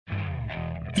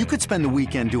You could spend the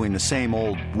weekend doing the same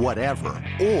old whatever,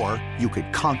 or you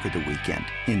could conquer the weekend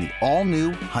in the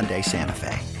all-new Hyundai Santa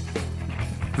Fe.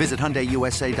 Visit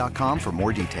HyundaiUSA.com for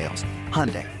more details.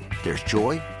 Hyundai, there's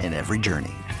joy in every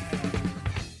journey.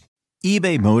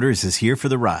 eBay Motors is here for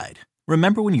the ride.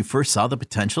 Remember when you first saw the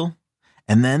potential?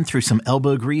 And then through some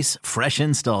elbow grease, fresh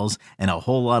installs, and a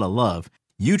whole lot of love,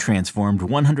 you transformed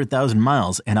 100,000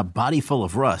 miles and a body full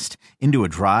of rust into a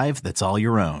drive that's all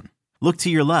your own. Look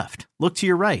to your left. Look to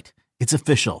your right. It's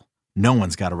official. No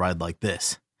one's got a ride like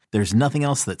this. There's nothing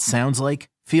else that sounds like,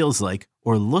 feels like,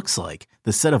 or looks like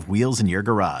the set of wheels in your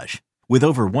garage. With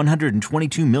over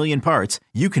 122 million parts,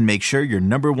 you can make sure your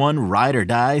number one ride or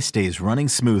die stays running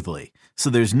smoothly.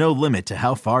 So there's no limit to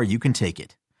how far you can take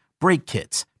it. Brake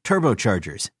kits,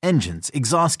 turbochargers, engines,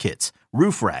 exhaust kits,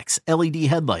 roof racks, LED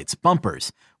headlights,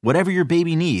 bumpers, whatever your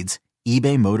baby needs,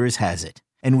 eBay Motors has it.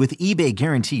 And with eBay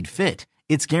Guaranteed Fit,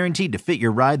 it's guaranteed to fit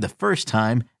your ride the first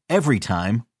time, every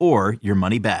time, or your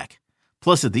money back.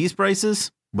 Plus, at these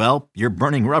prices, well, you're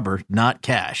burning rubber, not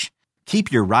cash. Keep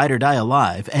your ride or die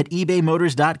alive at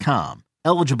ebaymotors.com.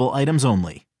 Eligible items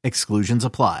only. Exclusions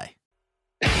apply.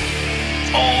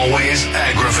 Always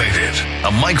Aggravated,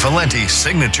 a Mike Valenti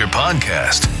signature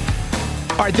podcast.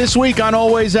 All right, this week on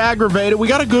Always Aggravated, we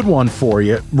got a good one for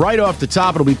you. Right off the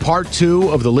top, it'll be part 2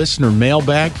 of the listener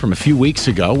mailbag from a few weeks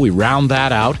ago. We round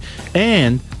that out.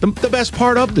 And the best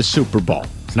part of the Super Bowl,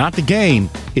 it's not the game,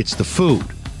 it's the food,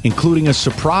 including a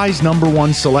surprise number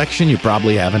 1 selection you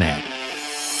probably haven't had.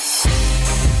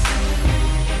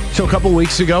 So a couple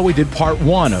weeks ago, we did part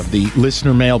 1 of the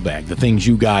listener mailbag, the things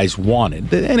you guys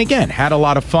wanted. And again, had a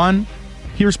lot of fun.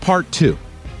 Here's part 2.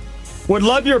 Would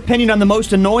love your opinion on the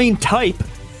most annoying type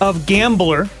of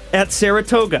gambler at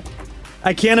Saratoga.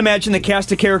 I can't imagine the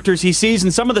cast of characters he sees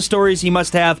and some of the stories he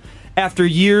must have after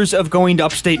years of going to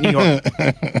upstate New York.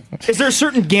 Is there a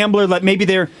certain gambler that maybe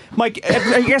they're... Mike,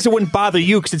 I guess it wouldn't bother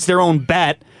you because it's their own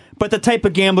bet, but the type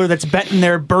of gambler that's betting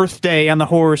their birthday on the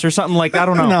horse or something like that, I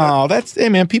don't know. No, that's... Hey,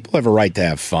 man, people have a right to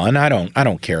have fun. I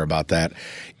don't care about that.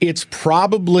 It's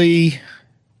probably...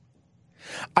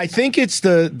 I think it's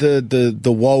the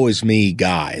woe is me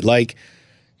guy. Like,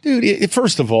 dude,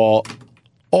 first of all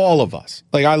of us,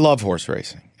 like, I love horse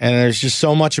racing. And there's just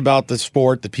so much about the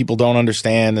sport that people don't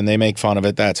understand and they make fun of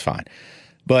it. That's fine.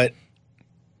 But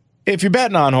if you're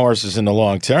betting on horses in the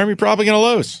long term, you're probably going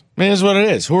to lose. I mean, it's what it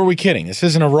is. Who are we kidding? This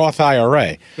isn't a Roth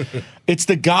IRA. It's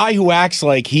the guy who acts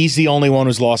like he's the only one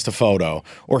who's lost a photo,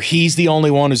 or he's the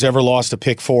only one who's ever lost a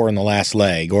pick 4 in the last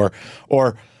leg, or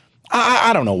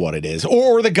I don't know what it is.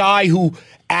 Or the guy who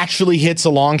actually hits a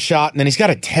long shot and then he's got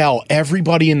to tell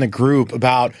everybody in the group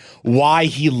about why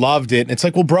he loved it. And it's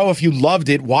like, well, bro, if you loved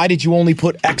it, why did you only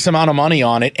put X amount of money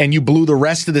on it and you blew the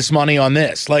rest of this money on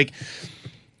this? Like,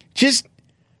 just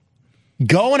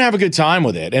go and have a good time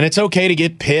with it. And it's okay to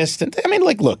get pissed. And I mean,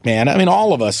 like, look, man, I mean,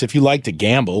 all of us, if you like to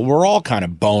gamble, we're all kind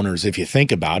of boners if you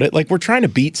think about it. Like, we're trying to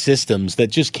beat systems that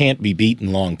just can't be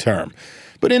beaten long term.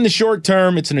 But in the short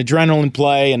term, it's an adrenaline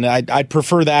play, and I'd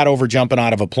prefer that over jumping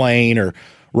out of a plane or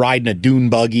riding a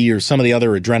dune buggy or some of the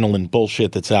other adrenaline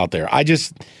bullshit that's out there.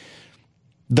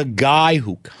 The guy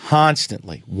who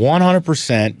constantly,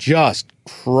 100%, just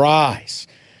cries.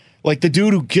 Like the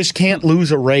dude who just can't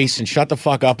lose a race and shut the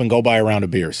fuck up and go buy a round of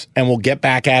beers, and we'll get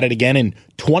back at it again in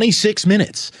 26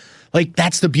 minutes. Like,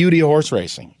 that's the beauty of horse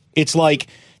racing. It's like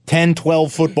 10,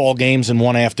 12 football games in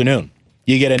one afternoon.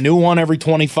 You get a new one every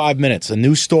 25 minutes, a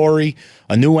new story,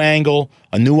 a new angle,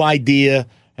 a new idea,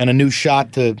 and a new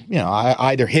shot to,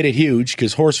 either hit it huge,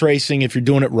 because horse racing, if you're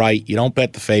doing it right, you don't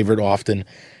bet the favorite often,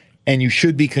 and you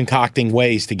should be concocting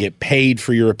ways to get paid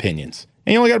for your opinions.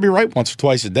 And you only got to be right once or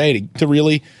twice a day to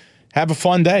really have a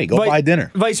fun day. Go buy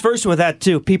dinner. Vice versa with that,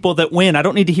 too. People that win, I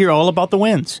don't need to hear all about the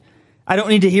wins. I don't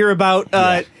need to hear about,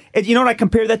 you know what I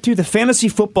compare that to? The fantasy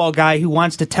football guy who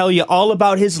wants to tell you all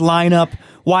about his lineup,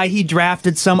 why he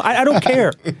drafted some. I don't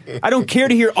care. I don't care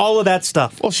to hear all of that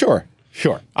stuff. Well, sure.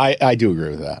 I do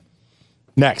agree with that.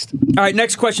 Next. All right,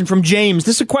 next question from James.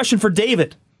 This is a question for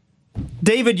David.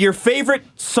 David, your favorite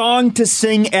song to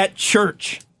sing at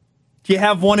church? Do you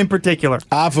have one in particular?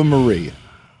 Ave Maria.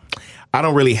 I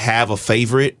don't really have a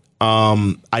favorite.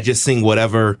 I just sing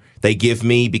whatever they give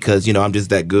me because, I'm just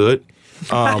that good.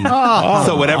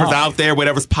 So whatever's out there,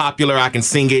 whatever's popular, I can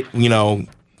sing it,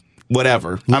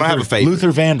 whatever. I don't have a favorite.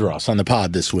 Luther Vandross on the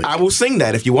pod this week. I will sing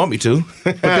that if you want me to.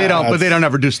 But they don't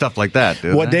ever do stuff like that,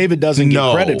 do What they? David doesn't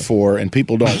get credit for, and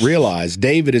people don't realize,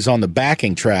 David is on the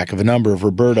backing track of a number of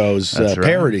Roberto's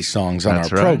parody songs on our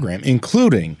program,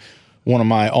 including one of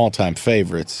my all-time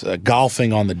favorites,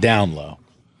 Golfing on the Down Low.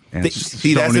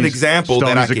 See, that's an example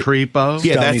that I Stoney's can. a creepo.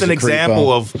 Yeah, that's Stoney's an a example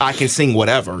creepo. of I can sing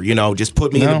whatever. Just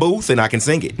put me in the booth and I can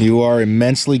sing it. You are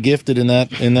immensely gifted in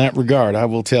that regard, I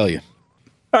will tell you.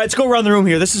 All right, let's go around the room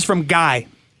here. This is from Guy.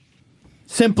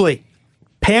 Simply,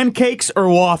 pancakes or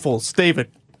waffles, David?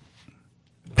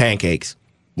 Pancakes.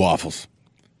 Waffles.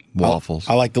 Waffles.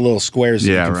 I like the little squares that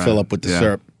you Yeah, can right. fill up with the Yeah.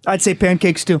 syrup. I'd say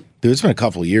pancakes too. Dude, it's been a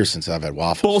couple of years since I've had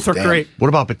waffles. Both are Damn. great. What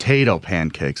about potato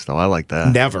pancakes, though? I like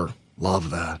that. Never.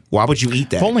 Love that. Why would you eat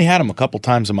that? I've only had them a couple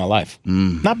times in my life.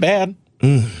 Not bad.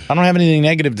 I don't have anything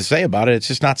negative to say about it. It's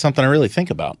just not something I really think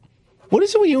about. What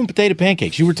is it with you and potato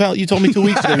pancakes? You told me 2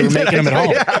 weeks ago you were making them at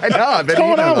home. Yeah, I know. I've been What's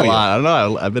going eating on it a with you? lot. I don't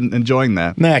know. I've been enjoying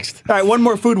that. Next. All right, one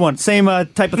more food one. Same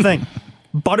type of thing.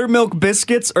 Buttermilk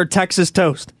biscuits or Texas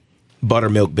toast?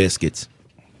 Buttermilk biscuits.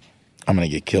 I'm going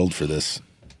to get killed for this.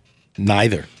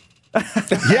 Neither.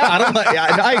 Yeah,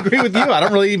 I agree with you. I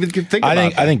don't really even think about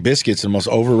I think biscuits are the most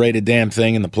overrated damn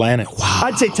thing in the planet. Wow.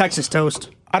 I'd say Texas toast.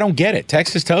 I don't get it.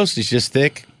 Texas toast is just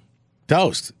thick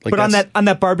toast. Like But on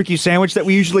that barbecue sandwich that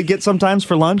we usually get sometimes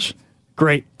for lunch,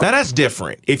 great. Now that's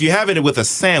different. If you have it with a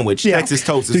sandwich, Yeah. Texas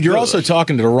toast is Dude, you're good. also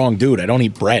talking to the wrong dude. I don't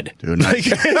eat bread. Dude, nice,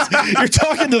 You're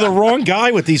talking to the wrong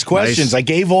guy with these questions. Nice. I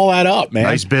gave all that up, man.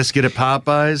 nice biscuit at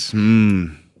Popeyes.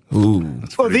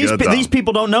 That's Oh, pretty good, though. these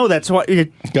people don't know that's why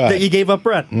that you gave up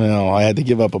bread. No, I had to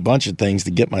give up a bunch of things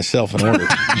to get myself in order.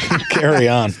 Carry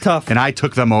on. Tough. And I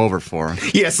took them over for him.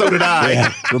 Yeah, so did I.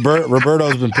 Yeah,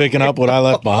 Roberto's been picking up what I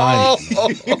left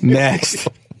behind. Next.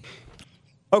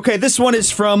 Okay, this one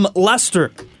is from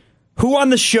Lester. Who on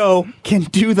the show can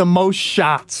do the most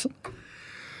shots?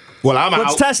 Well, I'm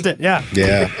Let's out. test it. Yeah.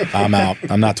 Yeah, I'm out.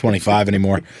 I'm not 25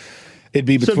 anymore. It'd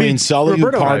be So it'd between be Sully, who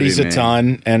Roberto. parties a That'd be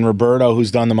ton, and Roberto,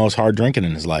 who's done the most hard drinking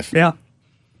in his life. Yeah.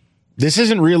 This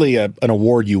isn't really an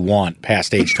award you want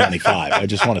past age 25. I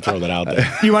just want to throw that out there.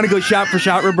 You want to go shot for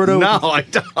shot, Roberto? No, I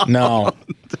don't. No.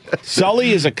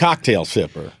 Sully is a cocktail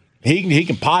sipper. He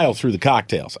can pile through the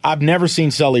cocktails. I've never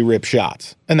seen Sully rip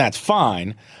shots, and that's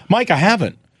fine. Mike, I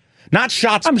haven't. Not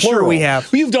shots, I'm sure plural. we have.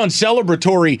 You've done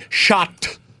celebratory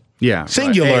shot Yeah.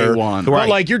 singular. A1. But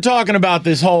like you're talking about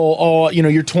this whole,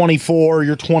 you're 24,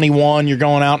 you're 21, you're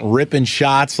going out and ripping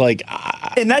shots. Like,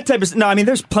 And that type of... No, I mean,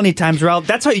 there's plenty of times, Ralph.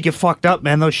 That's how you get fucked up,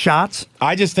 man, those shots.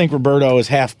 I just think Roberto is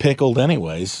half pickled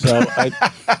anyways. So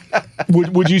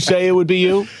would you say it would be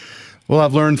you? Well,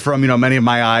 I've learned from, many of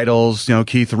my idols,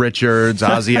 Keith Richards,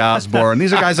 Ozzy Osbourne.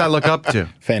 These are guys I look up to.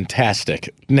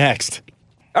 Fantastic. Next.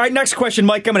 All right, next question,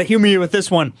 Mike. I'm going to humor you with this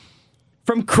one.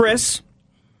 From Chris.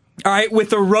 All right, with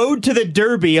the road to the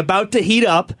Derby about to heat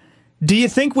up, do you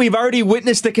think we've already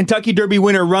witnessed the Kentucky Derby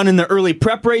winner run in the early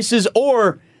prep races,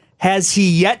 or has he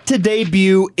yet to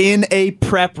debut in a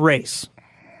prep race?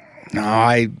 No,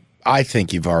 I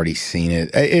think you've already seen it.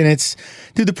 And it's,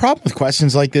 dude, the problem with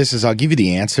questions like this is I'll give you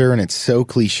the answer, and it's so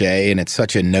cliche, and it's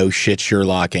such a no shit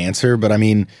Sherlock answer. But I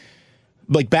mean,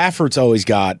 like Baffert's always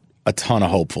got a ton of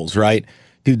hopefuls, right?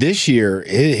 Dude, this year,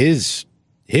 his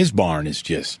barn is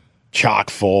just chock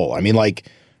full. I mean, like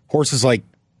horses like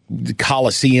the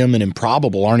Coliseum and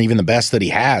Improbable aren't even the best that he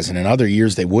has, and in other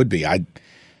years they would be.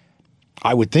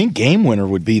 I would think Game Winner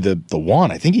would be the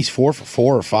one. I think he's 4 for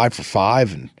 4 or 5 for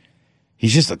 5, and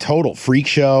he's just a total freak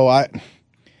show.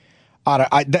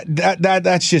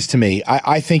 That's just to me.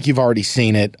 I think you've already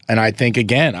seen it, and I think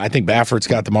Baffert's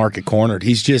got the market cornered.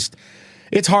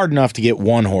 It's hard enough to get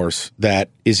one horse that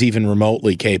is even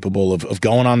remotely capable of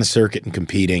going on the circuit and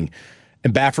competing.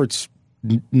 And Baffert's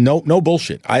no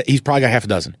bullshit. He's probably got half a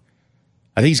dozen.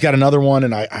 I think he's got another one,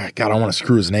 and I don't want to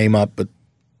screw his name up, but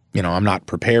I'm not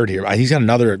prepared here. He's got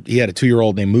another. He had a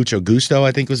 2-year-old named Mucho Gusto,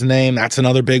 I think was the name. That's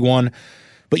another big one.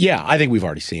 But yeah, I think we've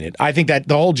already seen it. I think that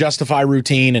the whole Justify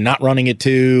routine and not running it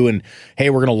too, and hey,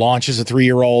 we're going to launch as a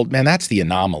 3-year-old. Man, that's the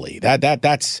anomaly.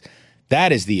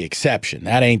 That is the exception.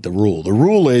 That ain't the rule. The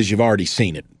rule is you've already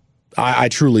seen it. I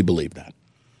truly believe that.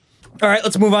 All right,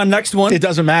 let's move on. Next one. It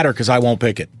doesn't matter because I won't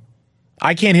pick it.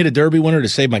 I can't hit a Derby winner to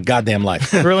save my goddamn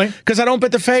life. Really? Because I don't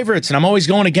bet the favorites, and I'm always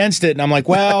going against it, and I'm like,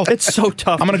 well... It's so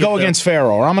tough. I'm going to go against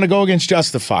Pharaoh, or I'm going to go against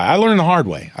Justify. I learned the hard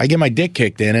way. I get my dick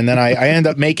kicked in, and then I end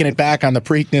up making it back on the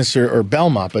Preakness or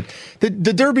Belmont. But the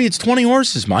Derby, it's 20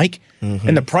 horses, Mike. Mm-hmm.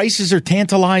 And the prices are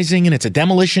tantalizing, and it's a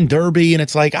demolition Derby, and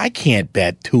it's like, I can't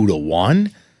bet 2 to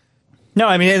 1. No,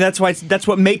 I mean, that's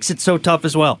what makes it so tough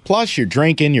as well. Plus, you're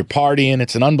drinking, you're partying.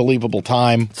 It's an unbelievable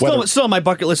time. Still on my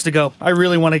bucket list to go. I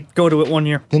really want to go to it one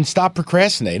year. Then stop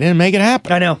procrastinating and make it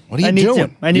happen. I know. What are you need doing?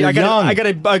 To. I got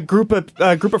young. a group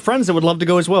of friends that would love to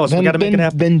go as well. So we got to make it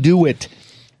happen. Then do it.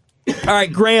 All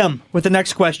right, Graham, with the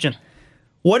next question.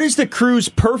 What is the crew's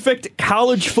perfect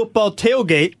college football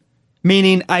tailgate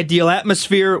Meaning ideal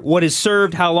atmosphere, what is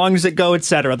served, how long does it go,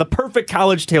 etc. The perfect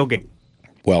college tailgate.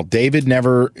 Well, David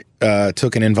never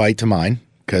took an invite to mine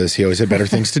because he always had better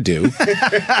things to do.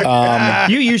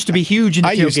 You used to be huge into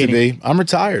tailgating. I used to be. I'm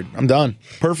retired. I'm done.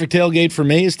 Perfect tailgate for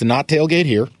me is to not tailgate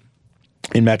here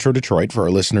in Metro Detroit for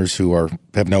our listeners who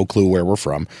have no clue where we're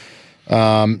from.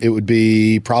 It would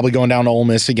be probably going down to Ole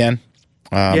Miss again.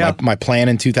 My plan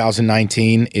in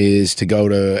 2019 is to go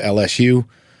to LSU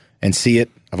and see it.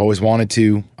 I've always wanted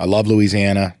to. I love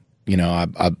Louisiana. You know,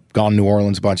 I've gone to New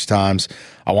Orleans a bunch of times.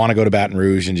 I want to go to Baton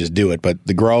Rouge and just do it. But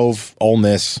the Grove, Ole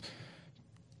Miss,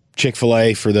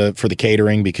 Chick-fil-A for the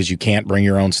catering because you can't bring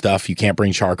your own stuff. You can't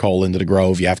bring charcoal into the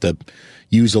Grove. You have to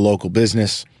use a local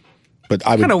business. But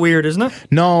I would kind of weird, isn't it?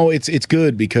 No, it's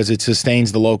good because it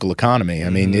sustains the local economy. I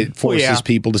mean, it forces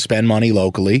people to spend money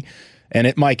locally.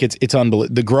 And Mike, it's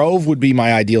unbelievable. The Grove would be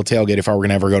my ideal tailgate if I were going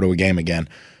to ever go to a game again.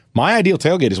 My ideal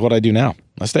tailgate is what I do now.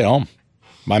 I stay home.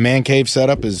 My man cave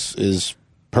setup is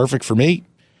perfect for me.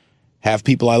 Have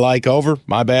people I like over,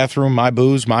 my bathroom, my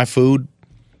booze, my food.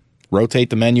 Rotate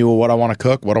the menu of what I want to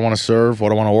cook, what I want to serve,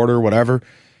 what I want to order, whatever.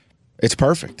 It's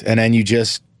perfect. And then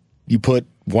you put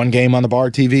one game on the bar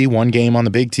TV, one game on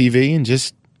the big TV, and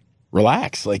just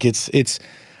relax. Like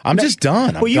I'm just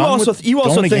done. Well, you also think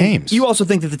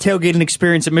that the tailgating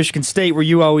experience at Michigan State, where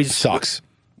you always sucks,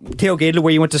 tailgated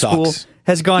where you went to school,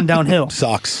 has gone downhill.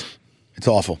 Sucks. It's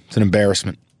awful. It's an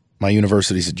embarrassment. My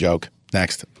university's a joke.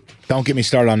 Next. Don't get me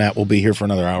started on that. We'll be here for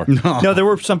another hour. No, there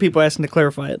were some people asking to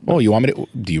clarify it. Oh, you want me to?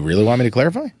 Do you really want me to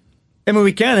clarify? I mean,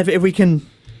 we can if we can.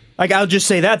 Like, I'll just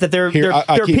say that there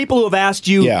are people who have asked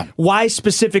you, why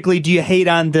specifically do you hate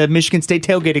on the Michigan State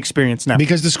tailgate experience now?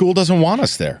 Because the school doesn't want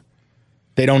us there.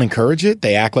 They don't encourage it.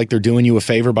 They act like they're doing you a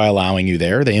favor by allowing you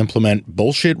there. They implement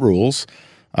bullshit rules.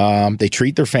 They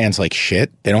treat their fans like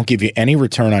shit. They don't give you any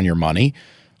return on your money.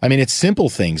 I mean, it's simple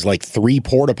things like 3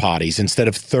 porta potties instead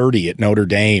of 30 at Notre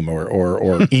Dame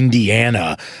or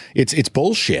Indiana. It's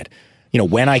bullshit. You know,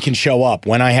 when I can show up,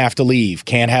 when I have to leave,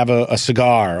 can't have a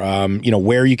cigar,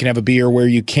 where you can have a beer, where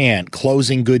you can't,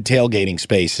 closing good tailgating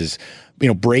spaces,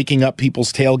 breaking up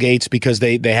people's tailgates because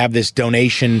they have this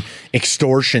donation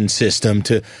extortion system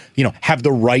to, have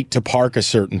the right to park a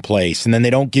certain place. And then they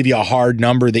don't give you a hard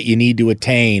number that you need to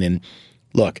attain. And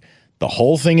look, the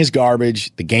whole thing is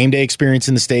garbage. The game day experience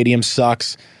in the stadium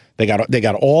sucks. They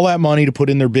got all that money to put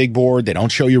in their big board. They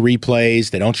don't show you replays.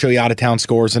 They don't show you out-of-town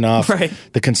scores enough. Right.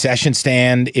 The concession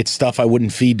stand, it's stuff I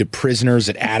wouldn't feed to prisoners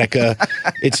at Attica.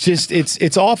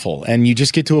 It's awful. And you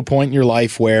just get to a point in your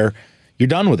life where you're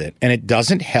done with it. And it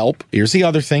doesn't help. Here's the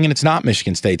other thing, and it's not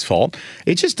Michigan State's fault.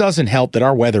 It just doesn't help that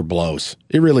our weather blows.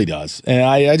 It really does. And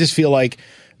I just feel like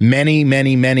many,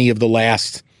 many, many of the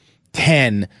last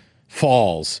 10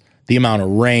 falls, the amount of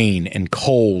rain and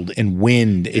cold and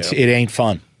wind, it ain't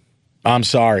fun. I'm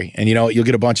sorry. And you'll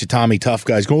get a bunch of Tommy Tough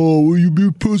guys go, oh, will you be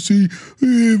a pussy?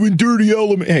 When dirty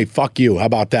element. Hey, fuck you. How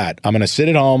about that? I'm going to sit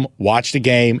at home, watch the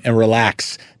game, and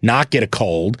relax, not get a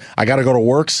cold. I got to go to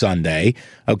work Sunday,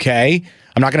 okay?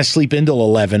 I'm not going to sleep until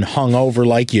 11 hungover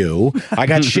like you. I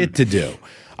got shit to do.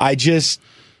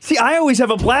 See, I always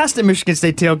have a blast at Michigan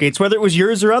State tailgates, whether it was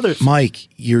yours or others. Mike,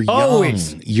 you're young.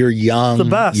 Always. You're young. The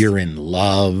best. You're in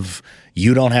love.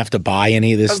 You don't have to buy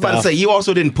any of this stuff. I was about to say, you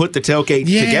also didn't put the tailgate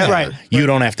together. Right. You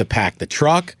don't have to pack the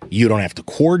truck. You don't have to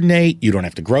coordinate. You don't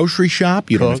have to grocery shop.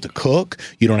 You don't have to cook.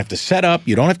 You don't have to set up.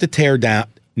 You don't have to tear down.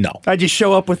 No. I just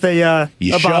show up with a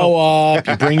You show bottle. up.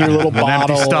 You bring your little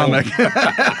bottle. Empty stomach.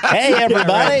 Hey,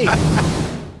 everybody.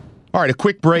 All right, a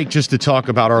quick break just to talk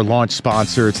about our launch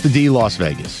sponsor. It's the D Las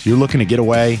Vegas. You're looking to get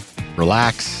away,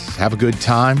 relax, have a good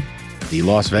time. D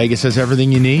Las Vegas has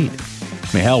everything you need.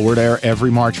 I mean, hell, we're there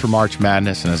every March for March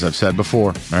Madness, and as I've said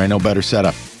before, there ain't no better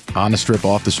setup. On the strip,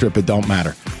 off the strip, it don't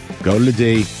matter. Go to the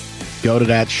D, go to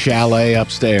that chalet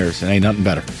upstairs, it ain't nothing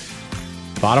better.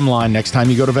 Bottom line, next time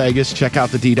you go to Vegas, check out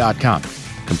thed.com.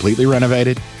 Completely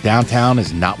renovated. Downtown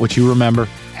is not what you remember.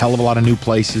 Hell of a lot of new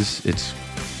places. It's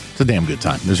a damn good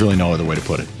time. There's really no other way to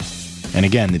put it. And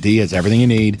again, the D has everything you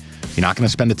need. You're not going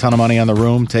to spend a ton of money on the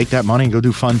room. Take that money and go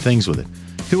do fun things with it.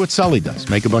 Do what Sully does.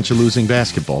 Make a bunch of losing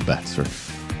basketball bets. Or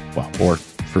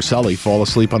for Sully, fall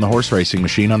asleep on the horse racing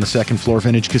machine on the second floor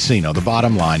Vintage Casino. The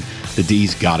bottom line, the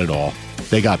D's got it all.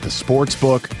 They got the sports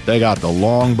book. They got the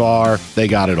long bar. They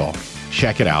got it all.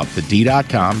 Check it out.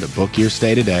 TheD.com to book your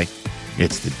stay today.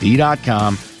 It's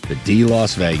TheD.com, the D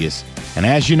Las Vegas. And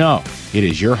as you know, it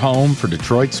is your home for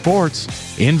Detroit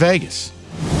sports in Vegas.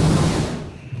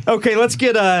 Okay, let's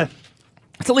at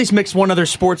least mix one other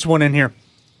sports one in here.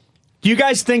 Do you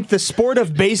guys think the sport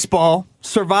of baseball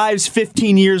survives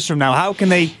 15 years from now? How can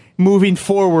they, moving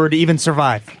forward, even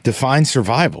survive? Define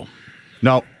survival.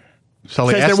 No.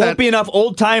 Sully, Says there won't be enough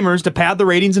old timers to pad the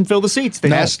ratings and fill the seats.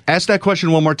 Ask that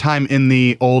question one more time in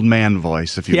the old man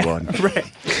voice, if you would.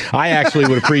 Right. I actually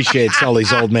would appreciate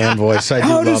Sully's old man voice. I do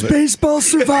How love does it. baseball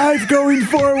survive going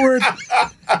forward?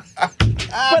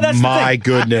 But that's My the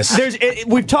thing. goodness.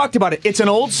 We've talked about it. It's an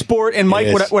old sport, and Mike,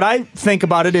 It is. what I think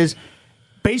about it is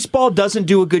baseball doesn't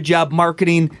do a good job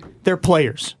marketing their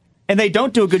players, and they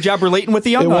don't do a good job relating with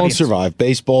the young It won't audience. survive.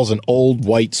 Baseball's an old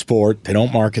white sport. They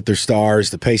don't market their stars.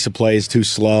 The pace of play is too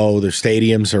slow. Their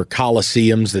stadiums are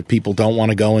coliseums that people don't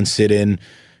want to go and sit in.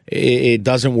 It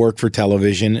doesn't work for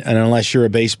television. And unless you're a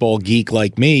baseball geek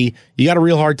like me, you got a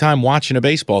real hard time watching a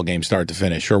baseball game start to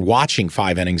finish or watching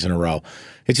 5 innings in a row.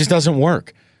 It just doesn't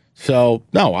work. So,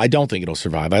 no, I don't think it'll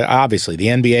survive. Obviously, the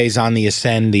NBA's on the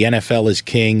ascend. The NFL is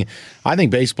king. I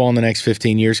think baseball in the next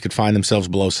 15 years could find themselves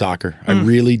below soccer. I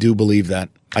really do believe that.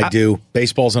 I do.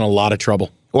 Baseball's in a lot of trouble.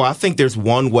 Well, I think there's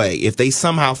one way. If they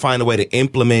somehow find a way to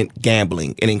implement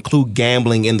gambling and include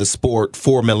gambling in the sport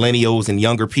for millennials and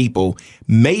younger people,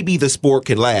 maybe the sport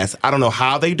could last. I don't know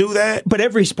how they do that. But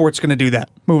every sport's going to do that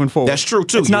moving forward. That's true,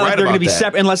 too. It's not You're like right they're going to about be that.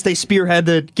 separate unless they spearhead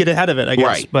to get ahead of it, I guess.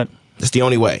 Right. But That's the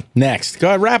only way. Next, go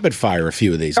ahead, rapid fire a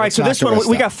few of these. all right, Let's so knock this the one, rest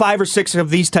we out. got 5 or 6 of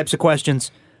these types of questions.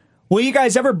 Will you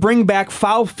guys ever bring back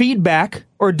foul feedback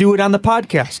or do it on the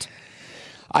podcast?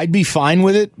 I'd be fine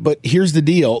with it, but here's the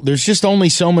deal. There's just only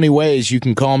so many ways you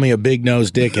can call me a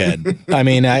big-nosed dickhead. I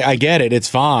mean, I get it. It's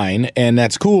fine, and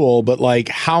that's cool, but, like,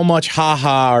 how much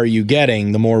ha-ha are you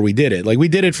getting the more we did it? Like, we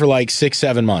did it for, like,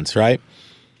 6-7 months, right?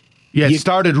 Yeah, it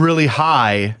started really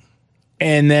high.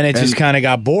 And then it just kind of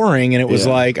got boring, and it was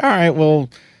like, all right, well,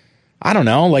 I don't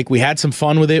know. Like, we had some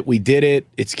fun with it. We did it.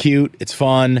 It's cute. It's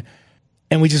fun.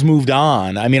 And we just moved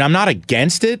on. I mean, I'm not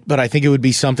against it, but I think it would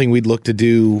be something we'd look to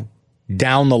do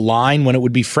down the line when it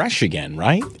would be fresh again,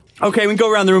 right? Okay, we can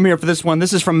go around the room here for this one.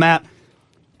 This is from Matt.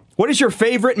 What is your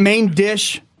favorite main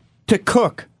dish to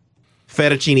cook?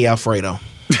 Fettuccine Alfredo.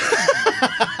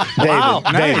 Wow,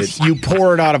 David, nice. you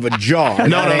pour it out of a jar. No,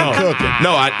 That ain't no. cooking.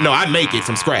 I make it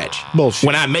from scratch. Bullshit.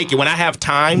 When I have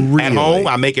time at Really? home,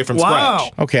 I make it from Wow.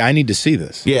 scratch. Okay, I need to see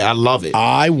this. Yeah, I love it.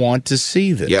 I want to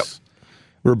see this. Yep.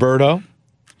 Roberto,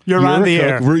 You're on the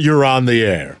air. You're on the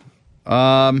air.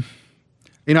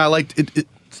 You know, I like it.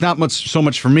 It's not so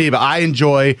much for me, but I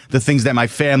enjoy the things that my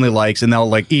family likes, and they'll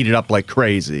like eat it up like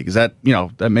crazy because that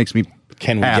makes me.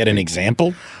 Can we happy. get an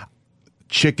example?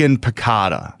 Chicken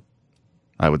piccata,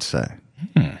 I would say.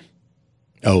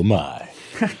 Oh my.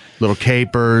 Little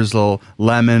capers, little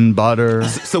lemon, butter.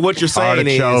 So what you're saying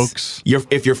Artichokes. is,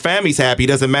 if your family's happy, it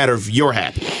doesn't matter if you're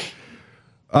happy.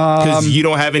 Because you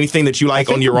don't have anything that you like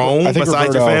on your own I think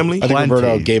besides your family. I think Plenty,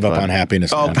 Roberto gave up but- on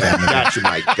happiness. a long Okay, time ago. got you,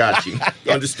 Mike. Got you.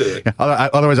 Understood.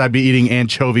 Otherwise, I'd be eating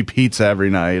anchovy pizza every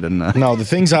night. And No, the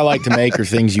things I like to make are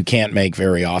things you can't make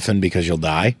very often because you'll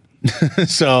die.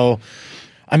 So,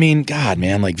 I mean, God,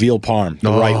 man, like veal parm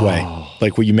the right way.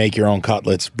 Like where you make your own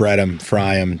cutlets, bread them,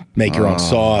 fry them, make your own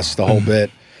sauce, the whole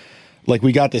bit. Like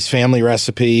we got this family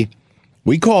recipe.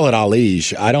 We call it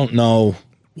alige. I don't know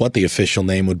what the official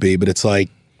name would be, but it's like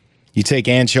you take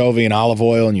anchovy and olive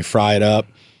oil and you fry it up,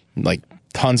 like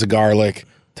tons of garlic,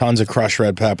 tons of crushed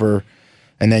red pepper.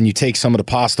 And then you take some of the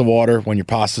pasta water when your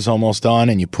pasta's almost done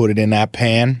and you put it in that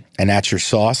pan, and that's your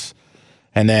sauce.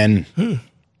 And then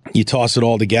you toss it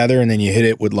all together, and then you hit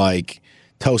it with like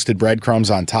toasted breadcrumbs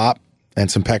on top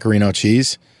and some pecorino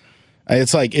cheese.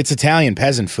 It's like, it's Italian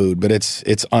peasant food, but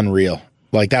it's unreal.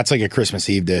 Like that's like a Christmas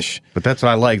Eve dish. but that's what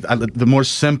I like. The more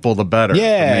simple, the better.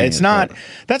 Yeah, for me. it's not.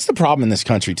 That's the problem in this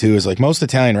country too. Is like most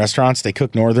Italian restaurants, they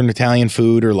cook Northern Italian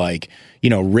food or like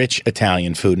rich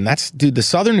Italian food, and that's the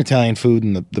Southern Italian food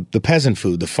and the peasant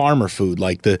food, the farmer food,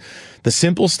 like the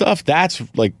simple stuff. That's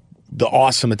like the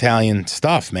awesome Italian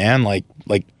stuff, man. Like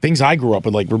things I grew up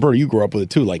with. Like Roberto, you grew up with it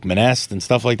too, like minestre and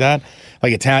stuff like that.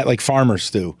 Like Italian, like farmer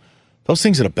stew. Those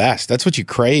things are the best. That's what you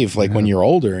crave. Like when you're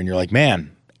older and you're like,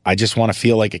 man, I just want to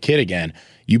feel like a kid again.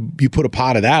 You put a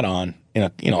pot of that on in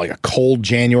a like a cold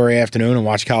January afternoon and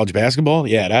watch college basketball.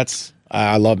 Yeah,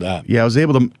 I love that. Yeah, I was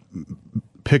able to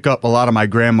pick up a lot of my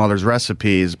grandmother's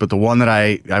recipes, but the one that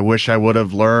I wish I would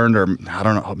have learned, or I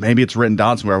don't know, maybe it's written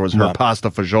down somewhere, was her What?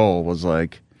 pasta fagioli. Was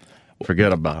like,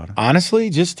 forget about it. Honestly,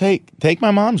 just take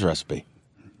my mom's recipe.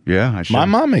 Yeah, I should. My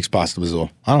mom makes pasta basil.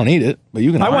 I don't eat it, but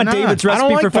you can. I want Why not? David's I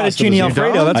don't recipe like for pasta fettuccine basil.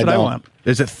 Alfredo. That's what I don't. want.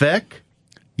 Is it thick?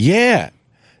 Yeah.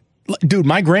 Dude,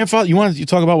 my grandfather, you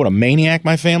talk about what a maniac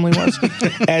my family was?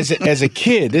 As a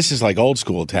kid, this is like old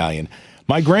school Italian.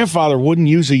 My grandfather wouldn't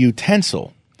use a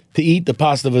utensil to eat the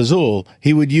pasta fagioli.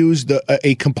 He would use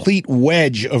a complete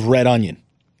wedge of red onion.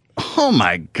 Oh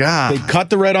my God! They cut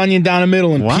the red onion down the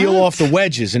middle and What? peel off the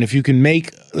wedges. And if you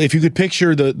could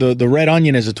picture the red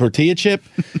onion as a tortilla chip,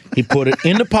 he put it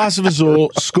in the pasta fazool,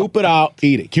 scoop it out,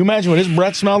 eat it. Can you imagine what his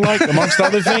breath smelled like, amongst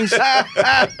other things?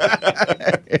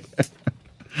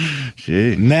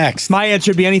 Gee. Next. My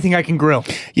answer would be anything I can grill.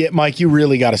 Yeah, Mike, you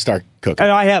really got to start cooking.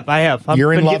 And I have.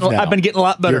 You're in love now. I've been getting a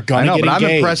lot better. You're gonna I know, get but I'm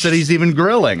engaged. impressed that he's even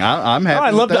grilling. I'm happy.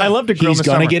 I love to grill. He's in the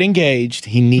going to summer. get engaged.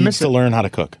 He needs Miss to it. learn how to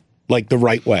cook, like the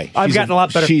right way. I've gotten a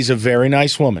lot better. She's a very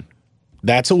nice woman.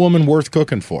 That's a woman worth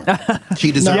cooking for.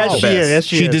 She deserves Yes, the she best. is. Yes,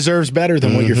 She is. deserves better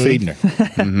than what you're feeding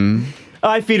her.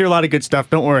 I feed her a lot of good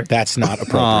stuff. Don't worry. That's not Oh,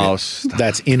 appropriate. stop.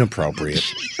 That's inappropriate.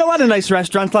 A lot of nice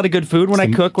restaurants, a lot of good food when I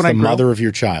cook, when It's I the grill. mother of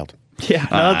your child. Yeah,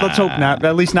 no, let's hope not.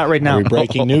 At least not right now. We're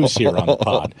breaking news here on the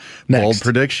pod. Bold Next.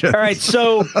 prediction. All right,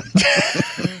 so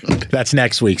That's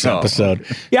next week's episode.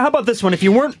 yeah, how about this one? If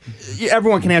you weren't,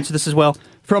 everyone can answer this as well.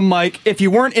 From Mike, if you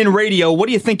weren't in radio, what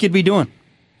do you think you'd be doing?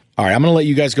 All right, I'm going to let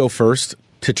you guys go first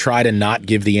to try to not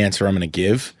give the answer I'm going to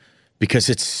give because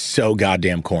it's so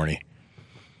goddamn corny.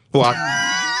 Well,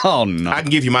 Oh no. I can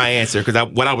give you my answer because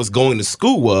what I was going to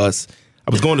school was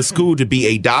I was going to school to be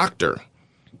a doctor.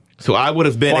 So I would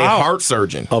have been a heart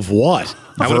surgeon. Of what?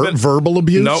 I would've been- Verbal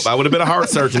abuse? Nope, I would have been a heart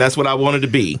surgeon. That's what I wanted to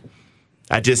be.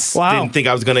 I just didn't think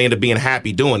I was going to end up being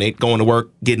happy doing it, going to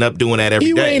work, getting up, doing that every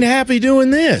You day. ain't happy doing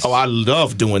this. Oh, I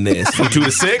love doing this. From 2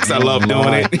 to 6, I love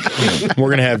doing it. We're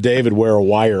going to have David wear a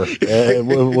wire.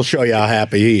 We'll show you how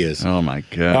happy he is. Oh my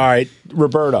God. All right,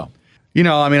 Roberto. You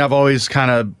know, I mean, I've always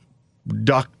kind of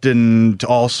ducked into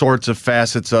all sorts of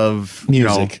facets of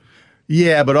Music.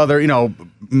 Yeah, but other,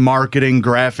 marketing,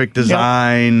 graphic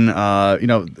design,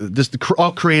 just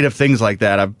all creative things like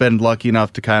that. I've been lucky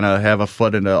enough to kind of have a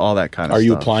foot into all that kind of stuff. Are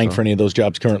you applying for any of those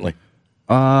jobs currently?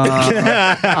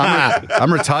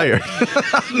 I'm retired.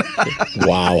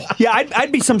 Wow. Yeah,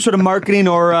 I'd be some sort of marketing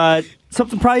or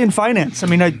something probably in finance. I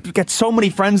mean, I've got so many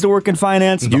friends that work in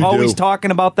finance. You always do.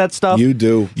 talking about that stuff. You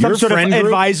do. Some Your sort of friend group?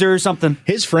 advisor or something.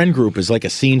 His friend group is like a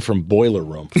scene from Boiler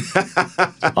Room.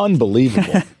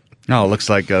 Unbelievable. No, it looks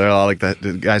like they're all like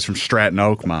the guys from Stratton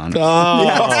Oakmont.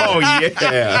 Oh,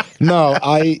 yeah. No,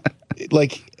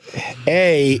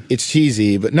 it's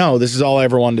cheesy, but no, this is all I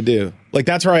ever wanted to do. Like,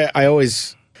 that's where I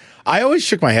always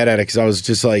shook my head at it because I was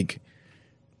just like,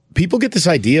 people get this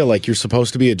idea like you're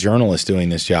supposed to be a journalist doing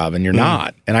this job, and you're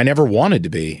not. And I never wanted to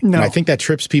be. No. And I think that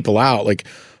trips people out. Like,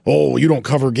 oh, you don't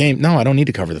cover games. No, I don't need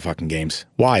to cover the fucking games.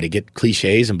 Why? To get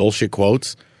cliches and bullshit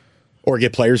quotes? Or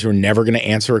get players who are never going to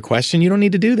answer a question? You don't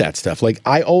need to do that stuff. Like,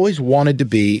 I always wanted to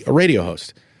be a radio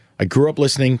host. I grew up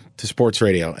listening to sports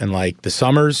radio and like the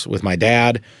summers with my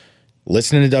dad,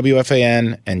 listening to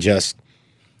WFAN, and just,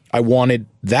 I wanted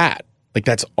that. Like,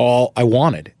 that's all I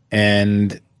wanted.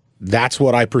 And that's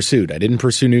what I pursued. I didn't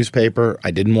pursue newspaper. I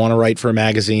didn't want to write for a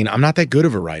magazine. I'm not that good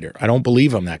of a writer. I don't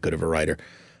believe I'm that good of a writer.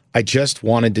 I just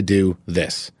wanted to do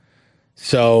this.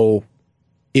 So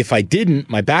if I didn't,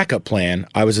 my backup plan,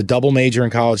 I was a double major in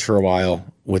college for a while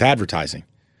with advertising.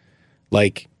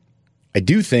 Like, I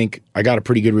do think I got a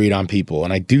pretty good read on people,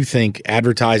 and I do think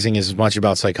advertising is as much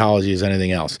about psychology as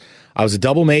anything else. I was a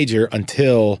double major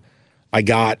until I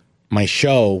got my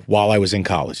show while I was in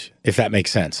college, if that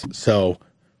makes sense. So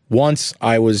once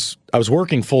I was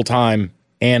working full time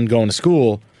and going to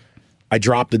school, I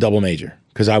dropped the double major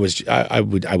because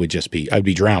I'd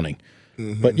be drowning.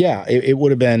 Mm-hmm. But yeah, it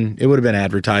would have been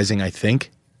advertising, I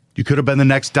think. You could have been the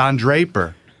next Don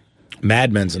Draper.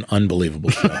 Mad Men's an unbelievable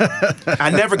show.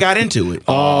 I never got into it.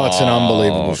 Oh, it's an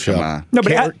unbelievable show. come on. No,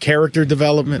 but Character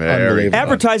development, Very unbelievable.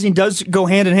 advertising does go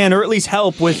hand in hand, or at least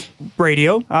help with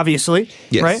radio, obviously.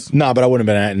 Yes. Right? No, but I wouldn't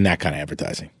have been in that kind of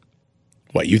advertising.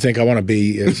 What, you think I want to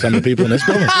be some of the people in this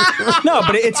building? No,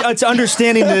 but it's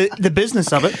understanding the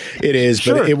business of it. It is,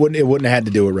 Sure. but it wouldn't have had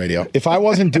to do with radio. If I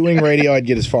wasn't doing radio, I'd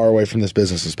get as far away from this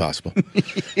business as possible.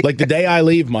 Like the day I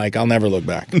leave, Mike, I'll never look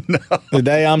back. No. The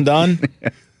day I'm done,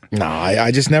 no,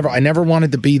 I never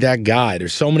wanted to be that guy.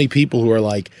 There's so many people who are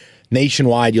like,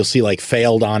 nationwide, you'll see like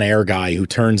failed on air guy who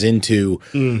turns into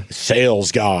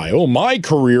sales guy. Oh, my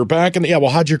career back in the, well,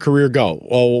 how'd your career go?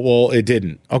 Well, it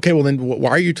didn't. Okay, well then why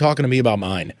are you talking to me about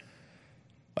mine?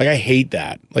 Like, I hate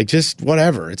that. Like, just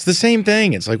whatever. It's the same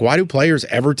thing. It's like, why do players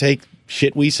ever take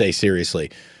shit we say seriously?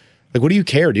 Like, what do you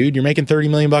care, dude? You're making $30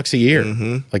 million a year.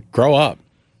 Mm-hmm. Like, grow up.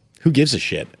 Who gives a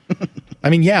shit? I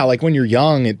mean, yeah, like when you're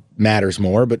young, it matters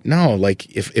more. But no,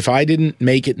 like if I didn't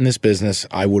make it in this business,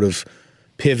 I would have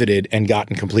pivoted and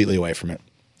gotten completely away from it.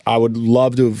 I would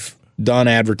love to have done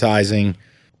advertising,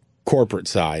 corporate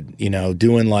side,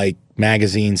 doing like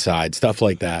magazine side, stuff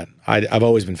like that. I've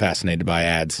always been fascinated by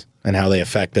ads and how they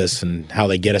affect us and how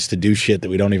they get us to do shit that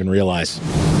we don't even realize.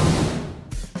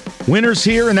 Winter's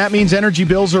here, and that means energy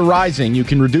bills are rising. You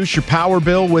can reduce your power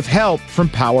bill with help from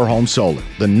Power Home Solar,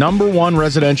 the #1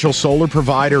 residential solar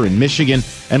provider in Michigan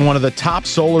and one of the top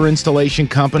solar installation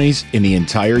companies in the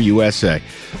entire USA.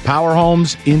 Power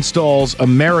Homes installs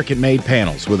American-made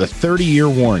panels with a 30-year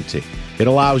warranty. It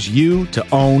allows you to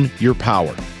own your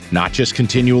power, not just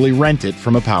continually rent it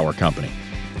from a power company.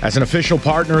 As an official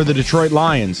partner of the Detroit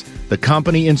Lions, the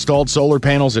company installed solar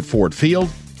panels at Ford Field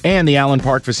and the Allen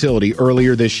Park facility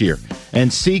earlier this year,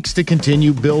 and seeks to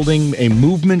continue building a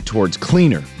movement towards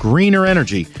cleaner, greener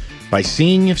energy by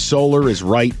seeing if solar is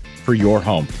right for your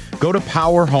home. Go to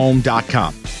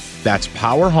powerhome.com. That's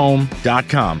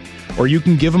powerhome.com. Or you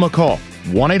can give them a call,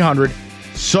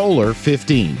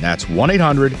 1-800-SOLAR-15. That's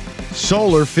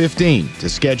 1-800-SOLAR-15 to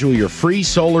schedule your free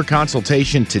solar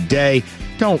consultation today.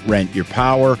 Don't rent your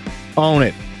power, own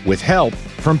it with help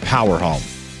from Power Home.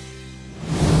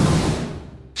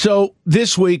 So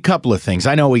this week, couple of things.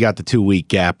 I know we got the 2-week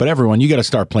gap, but everyone, you got to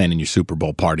start planning your Super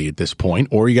Bowl party at this point,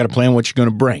 or you got to plan what you're going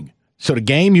to bring. So the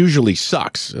game usually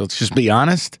sucks. Let's just be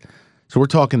honest. So we're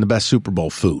talking the best Super Bowl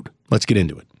food. Let's get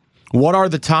into it. What are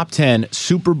the top 10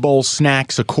 Super Bowl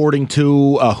snacks according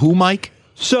to who, Mike?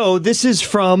 So this is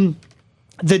from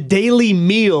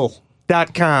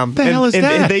thedailymeal.com. The hell is that?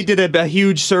 And they did a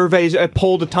huge survey,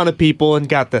 polled a ton of people, and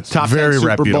got this. Top Very 10 Super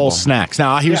reputable. Bowl snacks.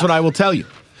 Now, here's what I will tell you.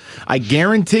 I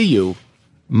guarantee you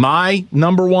my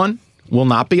 #1 will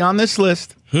not be on this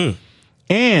list,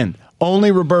 and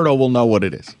only Roberto will know what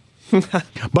it is.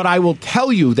 But I will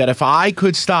tell you that if I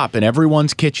could stop in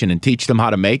everyone's kitchen and teach them how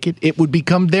to make it, it would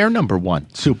become their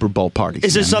 #1 Super Bowl party.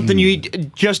 Is this something you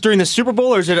eat just during the Super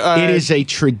Bowl, or is it? It is a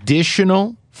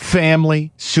traditional family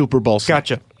Super Bowl snack.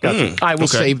 Gotcha. I will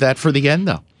save that for the end,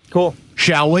 though. Cool.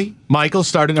 Shall we? Michael,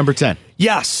 start at number 10.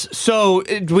 Yes. So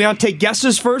do we want to take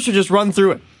guesses first, or just run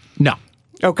through it? No.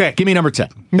 Okay. Give me number 10.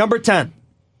 Number 10,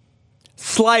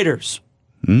 sliders.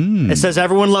 It says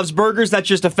everyone loves burgers. That's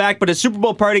just a fact. But a Super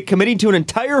Bowl party, committing to an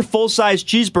entire full-size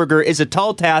cheeseburger is a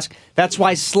tall task. That's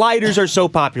why sliders are so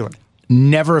popular.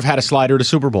 Never have had a slider at a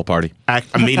Super Bowl party.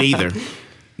 Me neither.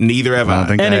 Neither have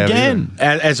I. And again,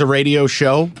 as a radio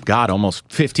show, God, almost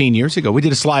 15 years ago, we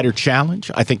did a slider challenge.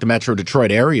 I think the Metro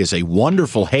Detroit area is a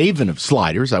wonderful haven of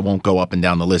sliders. I won't go up and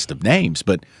down the list of names,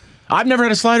 but I've never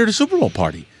had a slider at a Super Bowl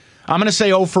party. I'm going to say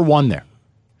 0 for 1 there.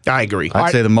 I agree.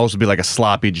 I'd say the most would be like a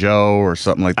sloppy Joe or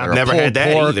something like that. I've never had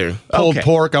that either. Pulled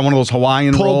pork on one of those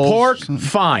Hawaiian Pulled rolls. pork,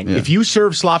 fine. Yeah. If you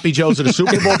serve sloppy joes at a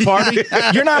Super Bowl party,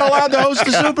 you're not allowed to host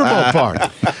a Super Bowl party.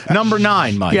 Number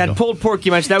 9, Michael. Yeah, pulled pork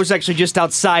you mentioned. That was actually just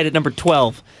outside at number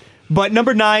 12. But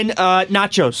number 9,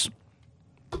 nachos.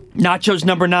 Nachos,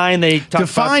 number 9. They talk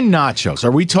Define nachos.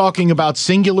 Are we talking about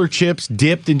singular chips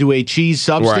dipped into a cheese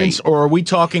substance, or are we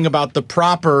talking about the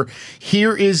proper,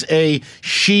 here is a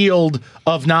shield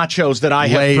of nachos that I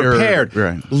have prepared?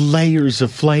 Right. Layers of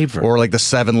flavor. Or like the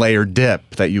 7-layer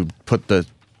dip that you put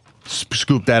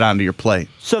scoop that onto your plate.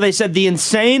 So they said the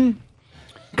insane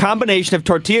combination of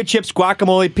tortilla chips,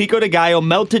 guacamole, pico de gallo,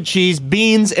 melted cheese,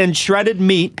 beans, and shredded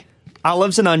meat,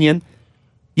 olives and onion.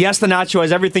 Yes, the nacho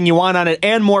has everything you want on it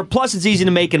and more. Plus, it's easy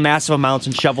to make in massive amounts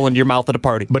and shovel into your mouth at a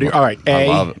party. But all right, I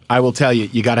love it. I will tell you,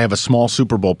 you got to have a small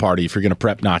Super Bowl party if you're going to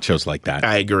prep nachos like that.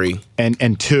 I agree.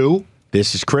 And 2,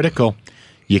 this is critical.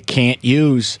 You can't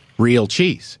use real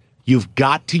cheese. You've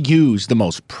got to use the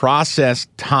most processed,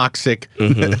 toxic,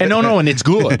 and and it's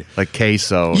good. Like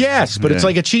queso. Yes, but it's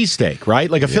like a cheesesteak,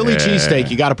 right? Like a Philly cheesesteak,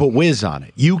 you got to put whiz on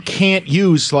it. You can't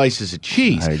use slices of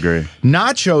cheese. I agree.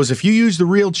 Nachos, if you use the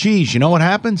real cheese, you know what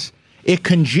happens? It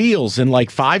congeals in like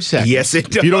 5 seconds. Yes, it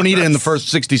does. If you don't eat it in the first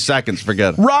 60 seconds,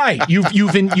 forget it. Right.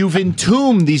 You've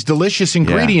entombed these delicious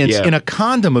ingredients in a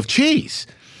condom of cheese.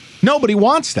 Nobody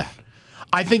wants that.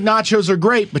 I think nachos are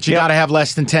great, but you got to have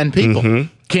less than 10 people.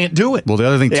 Can't do it. Well, the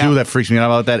other thing, too, that freaks me out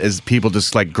about that is people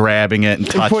just like grabbing it and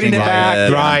touching putting it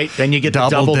back. Right. Then you get the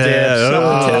double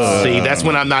dips. See, that's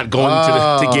when I'm not going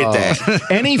to get that.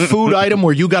 Any food item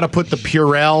where you got to put the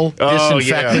Purell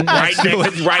disinfectant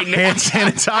right hand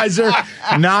sanitizer,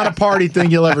 not a party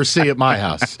thing you'll ever see at my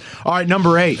house. All right,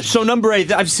 number 8. So number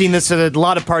 8, I've seen this at a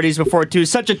lot of parties before, too.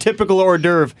 Such a typical hors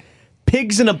d'oeuvre.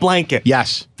 Pigs in a blanket.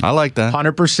 Yes. I like that.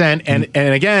 100%. And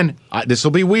again, this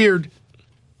will be weird.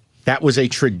 That was a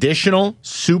traditional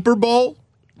Super Bowl,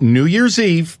 New Year's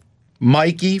Eve,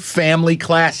 Mikey family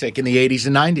classic in the 80s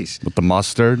and 90s. With the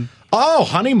mustard. Oh,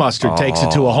 honey mustard takes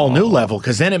it to a whole new level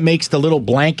because then it makes the little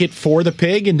blanket for the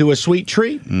pig into a sweet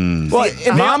treat. Well,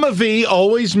 Mama V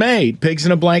always made pigs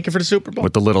in a blanket for the Super Bowl.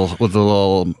 With the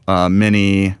little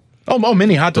mini Oh,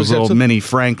 mini hot dogs. Those little That's mini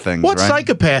Frank things. what right?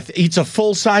 psychopath eats a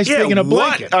full-size thing in a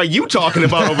blanket? What are you talking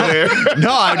about over there? No,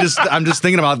 I'm just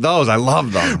thinking about those. I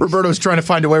love them. Roberto's trying to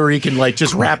find a way where he can like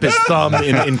just wrap his thumb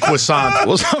in croissant.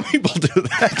 Well, some people do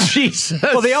that. Jesus.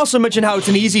 Well, they also mentioned how it's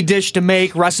an easy dish to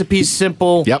make, recipes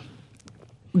simple, Yep.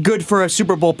 good for a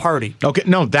Super Bowl party. Okay,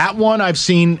 no, that one I've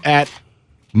seen at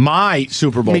my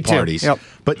Super Bowl Me too. parties. Yep.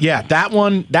 But yeah, that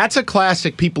one, that's a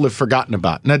classic people have forgotten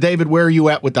about. Now, David, where are you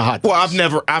at with the hot dogs? Well,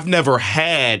 I've never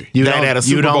had you that don't, at a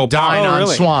Super you Bowl don't dine party. on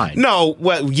really? swine. No,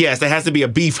 well, yes, there has to be a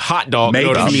beef hot dog in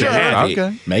order for me Making to sure. have it.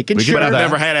 Okay. Making We can sure. But I've that.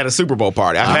 never had at a Super Bowl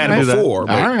party. I've had right. it before.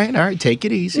 but- All right, take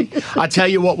it easy. I'll tell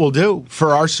you what we'll do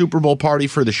for our Super Bowl party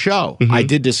for the show. I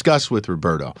did discuss with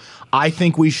Roberto. I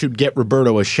think we should get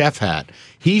Roberto a chef hat.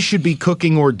 He should be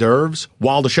cooking hors d'oeuvres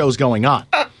while the show's going on.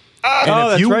 And if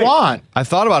that's you right. want, I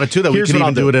thought about it too. That Here's we could what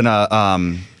even I'll do do. it in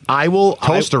a I will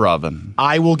toaster oven.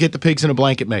 I will get the pigs in a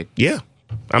blanket made. Yeah,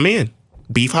 I'm in.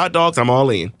 Beef hot dogs, I'm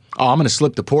all in. Oh, I'm going to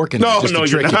slip the pork in. No, there just no,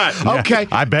 to you're trick you. not. Okay,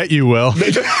 I bet you will.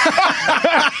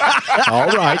 all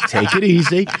right, take it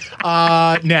easy.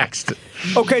 Next,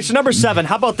 Okay, so number 7,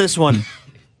 how about this one?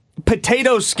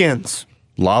 Potato skins.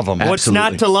 Love them. What's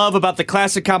not to love about the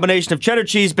classic combination of cheddar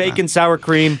cheese, bacon, sour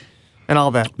cream, and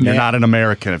all that? You're not an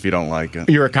American if you don't like it.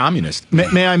 you're a communist.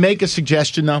 May I make a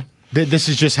suggestion though? This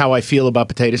is just how I feel about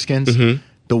potato skins.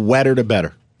 The wetter, the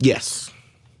better. Yes.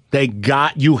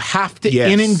 You have to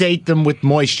Yes. inundate them with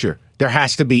moisture. There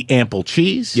has to be ample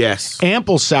cheese. Yes.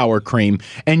 Ample sour cream.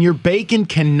 And your bacon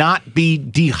cannot be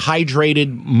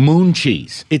dehydrated moon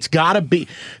cheese. It's got to be.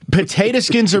 Potato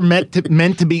skins are meant to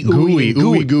be ooey,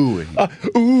 gooey.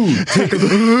 Take a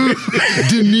look.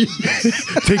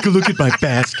 Denise, take a look at my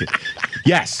basket.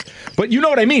 Yes. But you know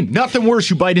what I mean. Nothing worse.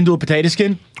 You bite into a potato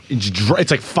skin. It's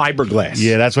like fiberglass.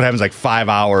 Yeah, that's what happens like 5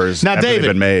 hours Now, after they've David,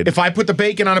 been made. if I put the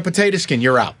bacon on a potato skin,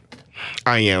 you're out.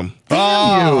 I am.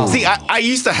 See, I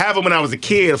used to have them when I was a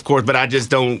kid, of course, but I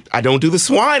don't do the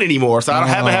swine anymore, so I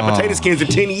haven't had potato skins in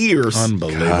 10 years.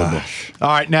 Unbelievable. All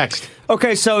right, next.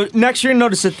 Okay, so next you're going to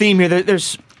notice a theme here.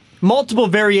 There's multiple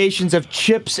variations of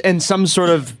chips and some sort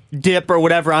of dip or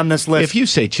whatever on this list. If you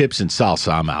say chips and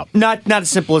salsa, I'm out. Not as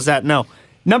simple as that, no.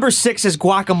 Number 6 is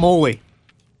guacamole.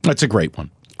 That's a great one.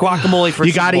 Guacamole for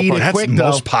You Super gotta Bowl eat it party. that's quick,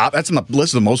 though. That's in the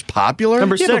list of the most popular.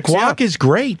 Number Yeah, 6, but guac is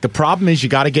great. The problem is you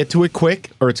got to get to it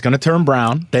quick or it's going to turn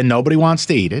brown. Then nobody wants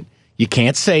to eat it. You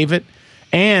can't save it.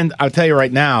 And I'll tell you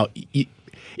right now,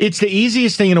 it's the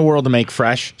easiest thing in the world to make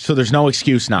fresh, so there's no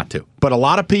excuse not to. But a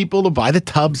lot of people will buy the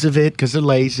tubs of it because they're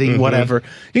lazy, whatever.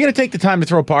 You're going to take the time to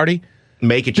throw a party?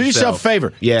 Make it Do yourself a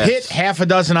favor. Yes. Hit half a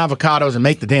dozen avocados and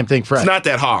make the damn thing fresh. It's not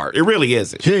that hard. It really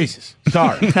isn't. Jesus.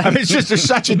 Sorry. I mean, it's just there's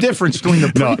such a difference between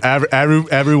the No,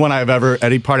 everyone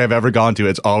any party I've ever gone to,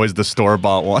 it's always the store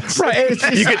bought ones. Right, it's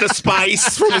just- You get the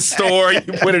spice from the store, you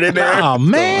put it in there. Oh,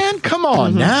 man, come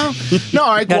on now. No,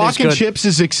 all right, That is guac and good. chips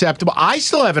is acceptable. I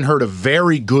still haven't heard a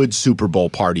very good Super Bowl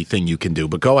party thing you can do,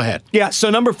 but go ahead. Yeah, so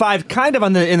number 5, kind of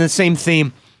in the same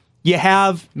theme. You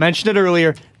have, mentioned it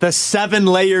earlier, the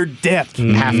 7-layer dip,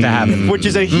 Have to have it. which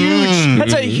is a huge,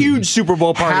 that's a huge Super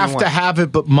Bowl party. Have to have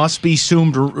it, but must be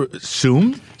served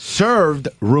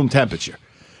room temperature.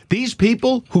 These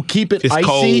people who keep it It's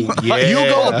icy, cold, yeah. you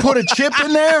go and put a chip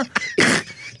in there.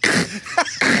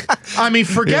 I mean,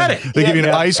 forget it. They give you an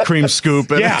ice cream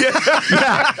scoop. And Yeah.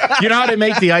 Yeah. You know how they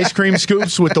make the ice cream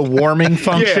scoops with the warming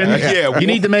function? Yeah. You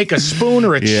need to make a spoon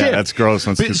or a Yeah, chip. that's gross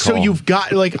when it's too So cold. you've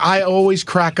got, like, I always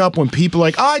crack up when people are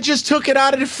like, oh, I just took it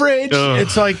out of the fridge.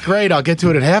 It's like, great, I'll get to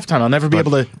it at halftime. I'll never be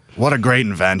able to. What a great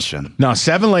invention. No,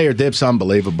 7-layer dip's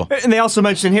unbelievable. And they also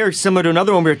mentioned here, similar to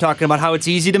another one we were talking about, how it's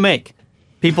easy to make.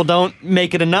 People don't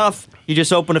make it enough. You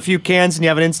just open a few cans and you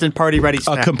have an instant party ready A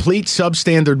snack. complete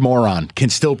substandard moron can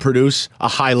still produce a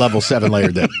high-level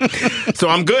 7-layer dip. So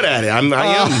I'm good at it. I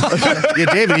am. Yeah,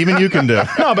 David, even you can do it.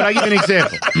 No, but I'll give you an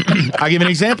example. I'll give you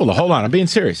an example. Hold on, I'm being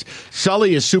serious.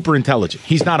 Sully is super intelligent.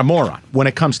 He's not a moron. When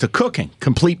it comes to cooking,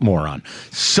 complete moron.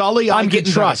 Sully, I could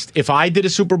getting trust. If I did a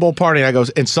Super Bowl party and I goes,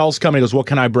 and Sul's coming, he goes, what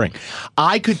can I bring?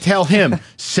 I could tell him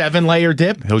 7-layer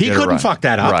dip. He'll He get it couldn't right. fuck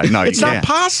that up. Right. No, it's you not can't.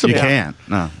 possible. You can't.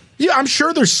 No. Yeah, I'm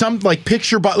sure there's some like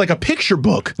picture, like a picture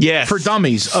book Yes. for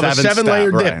dummies of a 7-step,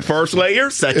 7-layer dip. right. First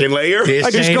layer, second layer.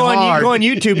 This Just ain't go on hard.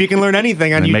 YouTube. You can learn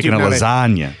anything on And YouTube. making a nowadays.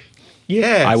 lasagna.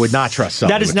 Yes. I would not trust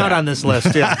Sully. That is with not on this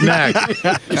list. Yeah.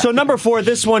 Next. So number 4,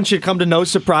 this one should come to no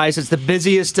surprise. It's the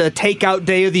busiest takeout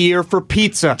day of the year for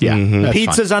pizza. Yeah, that's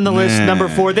Pizza's fine. on the list. Number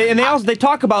 4. They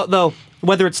talk about though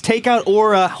whether it's takeout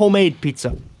or homemade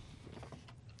pizza.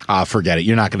 Forget it.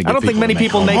 You're not going to get I don't think people many to make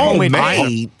people homemade. make homemade pizza.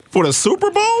 Homemade. For the Super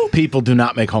Bowl? People do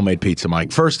not make homemade pizza,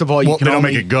 Mike. First of all, you Well, can they don't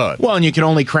only make it good. Well, and you can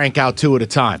only crank out 2 at a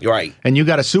time. Right. And you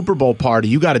got a Super Bowl party.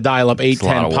 You got to dial up 8, a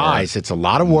lot 10 of work. pies. It's a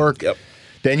lot of work. Yep.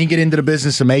 Then you get into the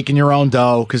business of making your own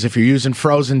dough because if you're using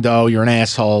frozen dough, you're an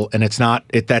asshole, and that's not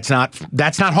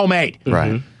homemade.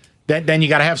 Right. Then you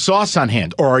got to have sauce on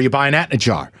hand, or are you buying that in a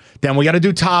jar? Then we got to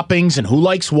do toppings and who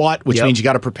likes what, which Yep. means you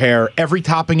got to prepare every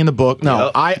topping in the book. No,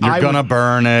 Yep. You're gonna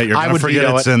burn it. You're gonna forget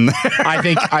veto it's it. in there.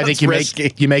 I think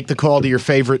you make the call to your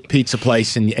favorite pizza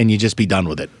place and you just be done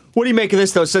with it. What do you make of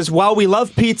this, though? It says, while we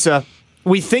love pizza,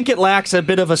 we think it lacks a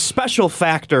bit of a special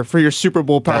factor for your Super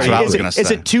Bowl party. That's what I was gonna Is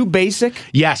say. it too basic?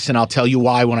 Yes, and I'll tell you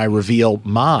why when I reveal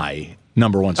my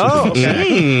number one Super Bowl.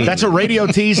 Okay. That's a radio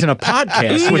tease and a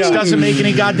podcast, which doesn't make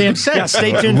any goddamn sense. Yeah,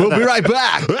 stay tuned. We'll be right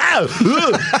back.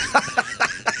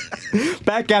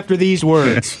 Back after these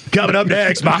words. Coming up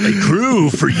next, Motley Crue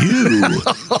for you.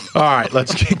 All right,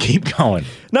 let's keep going.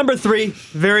 Number 3,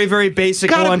 very, very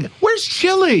basic one. Where's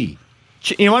Chili?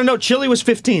 You want to know? Chili was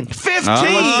 15. 15. All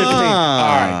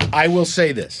right, I will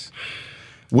say this.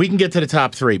 We can get to the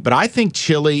top 3, but I think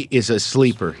chili is a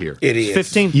sleeper here. It is.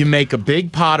 15. You make a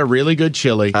big pot of really good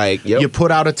chili. Yep. You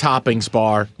put out a toppings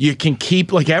bar. You can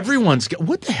keep, like, everyone's got,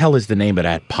 what the hell is the name of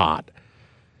that pot?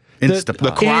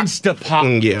 Instapot.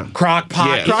 Instapot. Yeah. Crock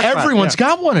pot. Yeah. Crock pot, Everyone's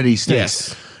got one of these things.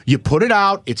 Yes. You put it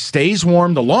out. It stays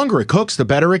warm. The longer it cooks, the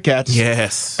better it gets.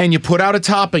 Yes. And you put out a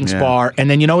toppings Yeah. bar, and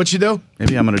then you know what you do?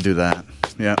 Maybe I'm gonna do that.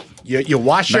 Yeah. You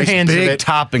wash your Nice hands big of it.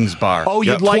 toppings bar. Oh,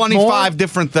 you'd Yep. like 25 more?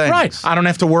 different things. Right. I don't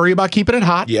have to worry about keeping it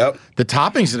hot. Yep. The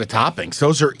toppings are the toppings.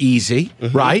 Those are easy,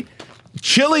 right?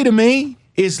 Chili to me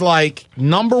is like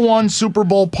number one Super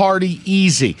Bowl party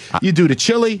easy. You do the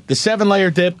chili, the 7-layer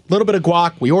dip, a little bit of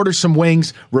guac. We order some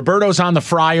wings. Roberto's on the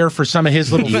fryer for some of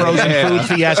his little frozen food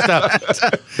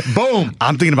fiesta. Boom.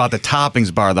 I'm thinking about the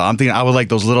toppings bar though. I'm thinking I would like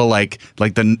those little like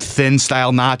the thin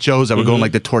style nachos that would go in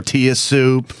like the tortilla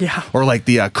soup. Yeah. Or like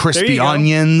the There crispy you go.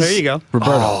 onions. There you go.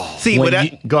 Roberto. See, when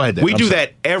but you- go ahead, Dave. We I'm do sorry.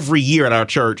 that every year at our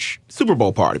church Super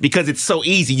Bowl party because it's so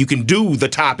easy. You can do the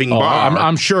topping Oh, bar.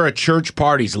 I'm sure a church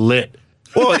party's lit.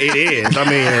 Well, it is. I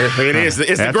mean, it is.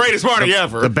 It's the greatest party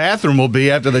ever. The bathroom will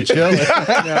be after the chili.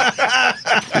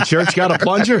 The church got a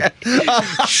plunger.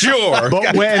 Sure.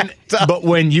 But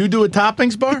when you do a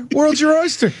toppings bar, world's your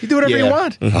oyster. You do whatever you Yeah.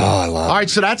 want. Oh, I love All right,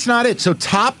 so that's not it. So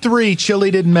top 3,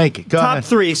 chili didn't make it. Go Top ahead.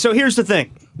 3. So here's the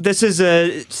thing. This is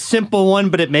a simple one,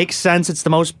 but it makes sense. It's the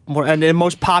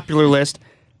most popular list.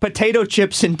 Potato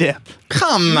chips and dip.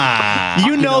 Come on.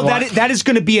 You know that is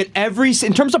going to be at every,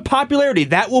 in terms of popularity,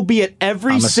 that will be at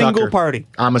every I'm a single sucker. party.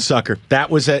 I'm a sucker.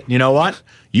 That was it. You know what?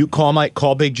 You call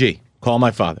Big G. Call my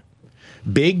father.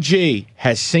 Big G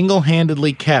has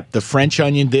single-handedly kept the French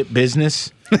onion dip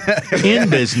business in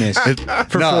business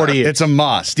for 40 years. It's a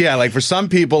must. Yeah, like for some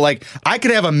people, like I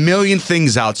could have a million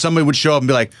things out. Somebody would show up and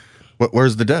be like,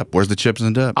 "Where's the dip? Where's the chips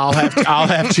and dip?" I'll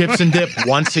have chips and dip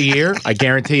once a year. I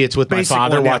guarantee it's with Basic my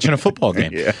father one, yeah. watching a football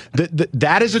game. Yeah.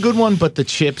 That is a good one, but the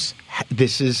chips,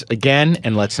 this is, again,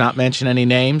 and let's not mention any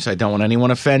names. I don't want anyone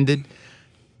offended.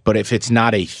 But if it's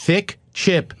not a thick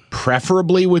chip,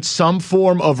 preferably with some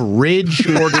form of ridge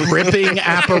or gripping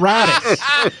apparatus,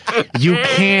 you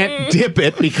can't dip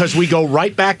it because we go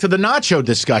right back to the nacho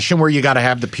discussion where you got to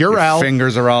have the Purell.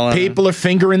 Fingers are all in it. People are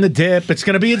fingering the dip. It's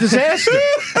going to be a disaster.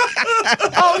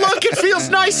 Oh, look, it feels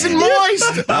nice and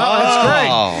moist. Oh,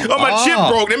 that's great. Oh, my chip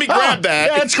broke. Let me grab that.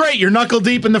 Yeah, that's great. You're knuckle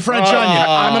deep in the French onion.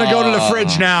 I'm going to go to the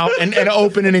fridge now and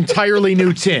open an entirely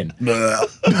new tin.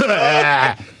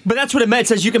 But that's what it meant. It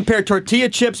says you can pair tortilla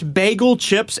chips, bagel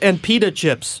chips, and pita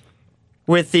chips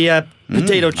with the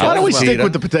potato chips. Why don't we as well. stick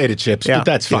with the potato chips? Yeah. But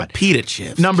that's fine. Pita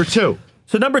chips. Number 2.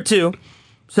 So number 2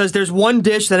 says there's one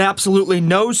dish that absolutely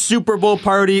no Super Bowl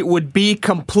party would be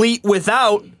complete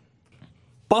without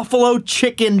buffalo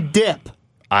chicken dip.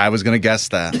 I was gonna guess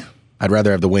that. I'd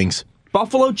rather have the wings.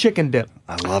 Buffalo chicken dip.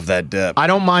 I love that dip. I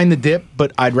don't mind the dip,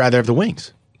 but I'd rather have the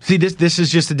wings. See, this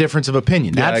is just a difference of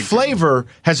opinion. Yeah, I That agree. flavor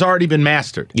has already been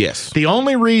mastered. Yes. The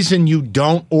only reason you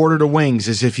don't order the wings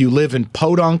is if you live in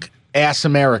podunk-ass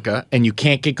America and you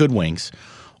can't get good wings,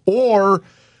 or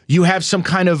you have some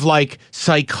kind of like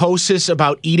psychosis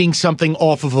about eating something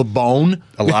off of a bone.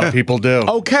 A lot of people do.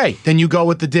 Okay, then you go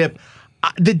with the dip.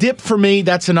 The dip for me,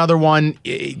 that's another one.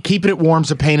 Keeping it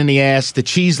warm's a pain in the ass. The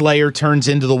cheese layer turns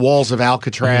into the walls of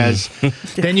Alcatraz.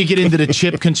 Then you get into the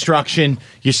chip construction.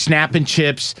 You're snapping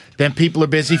chips. Then people are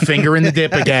busy fingering the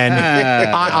dip again.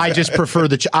 I just prefer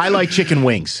I like chicken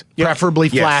wings, preferably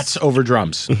flats over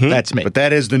drums. That's me. But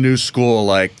that is the new school.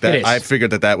 Like that, It is. I figured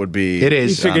that would be. It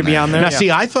is. You figured it'd be on there? Now, Yeah. see,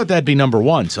 I thought that'd be number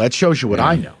 1, so that shows you what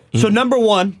I know. So number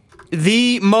 1,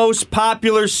 the most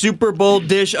popular Super Bowl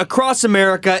dish across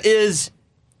America is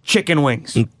chicken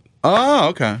wings. Oh,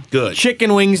 okay. Good.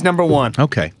 Chicken wings, number one.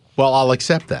 Okay. Well, I'll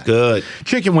accept that. Good.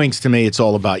 Chicken wings, to me, it's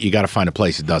all about you got to find a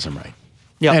place that does them right.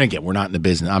 Yeah. And again, we're not in the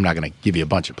business. I'm not going to give you a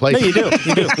bunch of places. No, you do.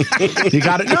 You do. You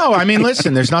got it. No, I mean,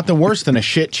 listen, there's nothing worse than a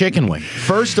shit chicken wing.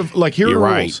 First of, like, here are the You're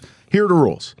right. rules. Here are the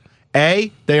rules.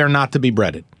 A, they are not to be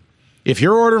breaded. If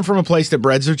you're ordering from a place that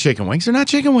breads their chicken wings, they're not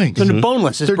chicken wings. They're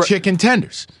boneless. It's They're chicken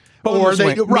tenders. boneless or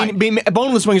they, wing. right.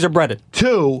 Boneless wings are breaded.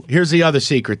 Two, here's the other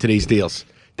secret to these deals.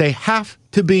 They have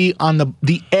to be on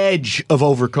the edge of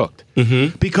overcooked.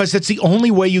 Mm-hmm. Because it's the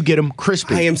only way you get them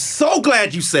crispy. I am so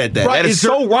glad you said that. Right, That is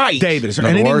there- so right. David, is there In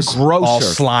other anything words, grosser? all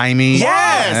slimy.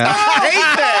 Yes. Yeah. I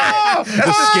hate that.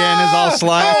 The skin is all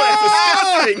slimy.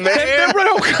 Oh, that's disgusting, man.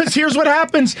 Because here's what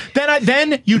happens.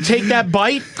 Then you take that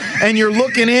bite and you're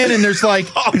looking in and there's like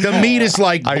the meat is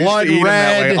like I used blood to eat 'em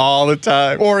that way red, all the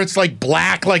time. or it's like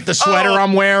black like the sweater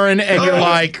I'm wearing, and you're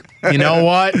like, you know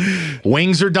what?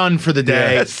 Wings are done for the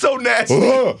day. That's so nasty.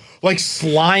 Ugh. Like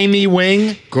slimy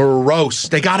wing, gross.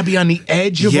 They got to be on the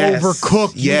edge of Yes.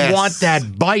 overcooked. Yes. You want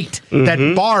that bite,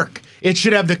 that bark. It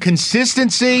should have the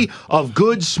consistency of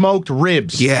good smoked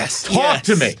ribs. Yes. Talk Yes.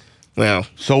 to me. Well,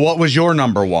 So what was your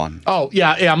number one? Oh,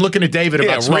 yeah, I'm looking at David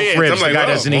about smoked ribs. I'm like, the guy oh,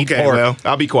 doesn't eat okay, pork. well,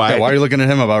 I'll be quiet. Why are you looking at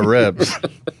him about ribs?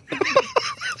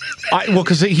 Well,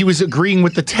 because he was agreeing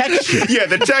with the texture. Yeah,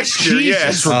 the texture.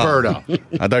 Jesus, yes. Roberto.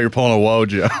 I thought you were pulling a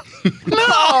Wojo.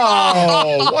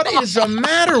 No, what is the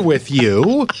matter with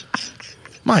you?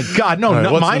 My God, no, right,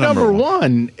 no what's my the number number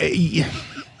one.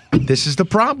 This is the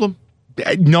problem.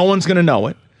 No one's going to know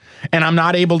it, and I'm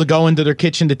not able to go into their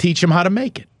kitchen to teach them how to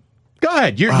make it. Go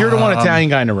ahead. You're the one Italian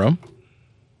guy in the room.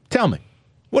 Tell me,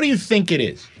 what do you think it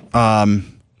is?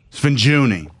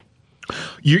 Sfingiuni.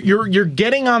 You're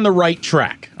getting on the right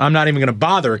track. I'm not even going to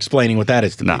bother explaining what that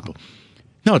is to people.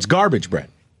 No, it's garbage bread.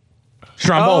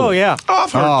 Stromboli. Oh, yeah. Oh,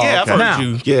 I've heard, I've okay. heard Now,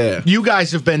 you. Yeah. You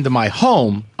guys have been to my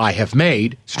home. I have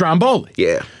made stromboli.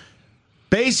 Yeah.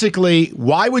 Basically,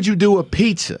 why would you do a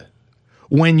pizza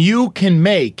when you can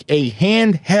make a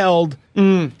handheld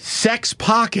sex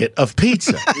pocket of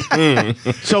pizza?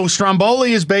 So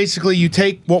stromboli is basically you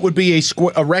take what would be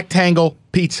a rectangle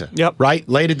pizza, Yep. right?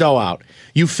 Lay the dough out.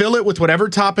 You fill it with whatever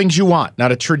toppings you want. Now,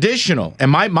 the traditional, and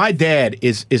my dad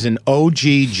is an OG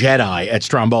Jedi at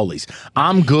Strombolis.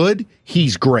 I'm good.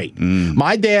 He's great.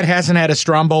 My dad hasn't had a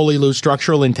Stromboli lose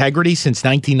structural integrity since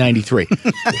 1993.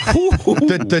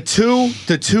 the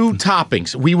two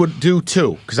toppings, we would do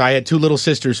two, because I had two little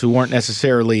sisters who weren't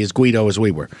necessarily as Guido as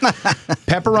we were.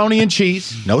 Pepperoni and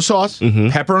cheese, no sauce.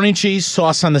 Pepperoni and cheese,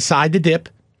 sauce on the side to dip,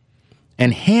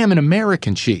 and ham and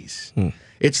American cheese.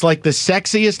 It's like the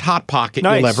sexiest Hot Pocket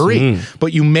you'll Nice. ever eat.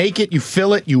 But you make it, you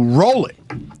fill it, you roll it.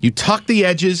 You tuck the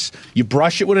edges, you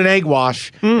brush it with an egg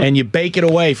wash, and you bake it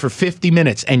away for 50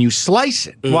 minutes, and you slice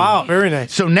it. Wow, very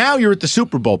nice. So now you're at the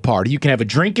Super Bowl party. You can have a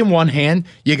drink in one hand.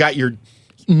 You got your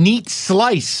neat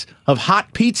slice of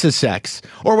hot pizza sex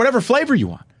or whatever flavor you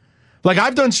want. Like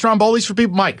I've done Strombolis for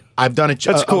people. Mike, I've done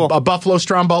That's cool. a Buffalo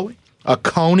Stromboli, a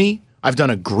Coney. I've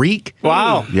done a Greek.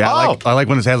 Wow. Yeah, Oh. I like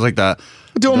when it has like the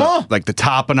Do them all. like the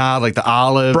tapenade, like the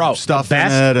olive Bro, stuff the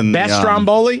best, in it, and best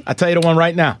Stromboli. I'll tell you the one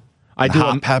right now. I do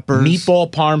hot a peppers. meatball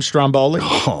parm Stromboli.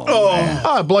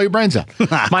 Oh, blow your brains out.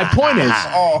 My point is,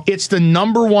 it's the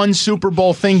number one Super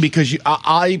Bowl thing because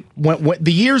when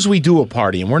the years we do a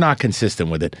party and we're not consistent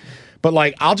with it, but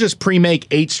like I'll just pre-make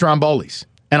 8 Strombolis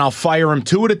and I'll fire them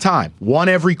 2 at a time, 1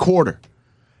 every quarter.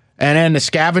 And then the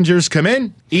scavengers come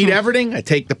in, eat everything. I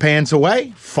take the pans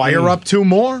away, fire up 2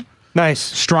 more. Nice.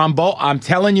 Stromboli, I'm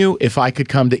telling you, if I could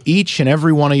come to each and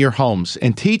every one of your homes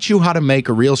and teach you how to make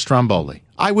a real Stromboli,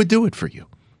 I would do it for you.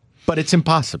 But it's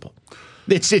impossible.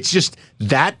 It's just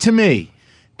that to me,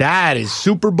 that is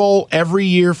Super Bowl every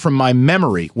year from my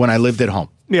memory when I lived at home.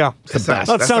 Yeah. The best.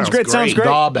 That sounds great. Sounds great.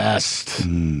 The best.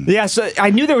 Yeah, so I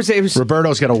knew there was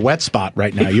Roberto's got a wet spot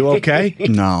right now. You okay?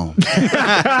 No.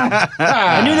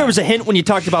 I knew there was a hint when you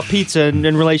talked about pizza in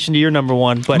relation to your number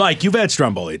one, but Mike, you've had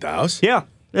Stromboli at the house. yeah,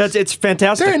 it's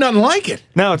fantastic. There ain't nothing like it.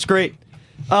 No, it's great.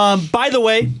 By the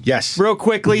way, Yes. real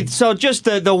quickly, so just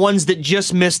the ones that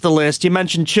just missed the list. You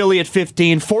mentioned chili at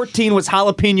 15. 14 was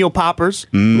jalapeno poppers.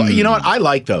 You know what? I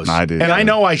like those. I do. And I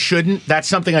know I shouldn't. That's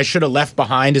something I should have left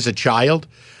behind as a child.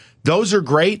 Those are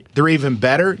great. They're even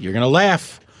better. You're going to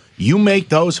laugh. You make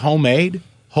those homemade,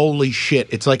 holy shit.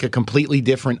 It's like a completely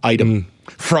different item.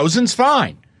 Frozen's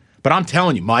fine. But I'm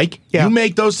telling you, Mike, Yeah. you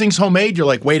make those things homemade, you're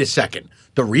like, wait a second.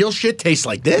 The real shit tastes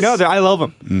like this? No, I love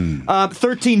them.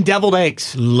 13 deviled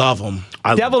eggs. Love them.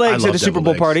 Deviled eggs at a Super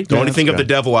Bowl party. The only thing of the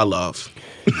devil I love.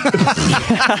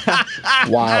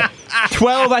 Wow.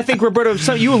 12, I think, Roberto,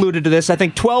 so you alluded to this. I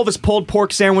think 12 is pulled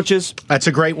pork sandwiches. That's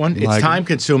a great one. It's Like it. time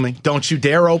consuming. Don't you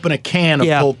dare open a can of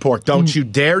Yeah. pulled pork. Don't you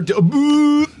dare do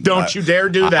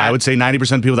that. I would say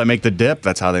 90% of people that make the dip,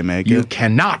 that's how they make You it.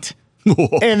 cannot.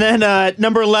 And then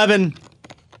number 11,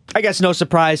 I guess no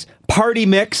surprise, party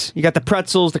mix. You got the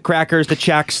pretzels, the crackers, the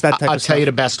Chex, that type I'll of tell stuff. you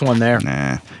the best one there.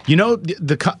 Nah. You know,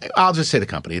 I'll just say the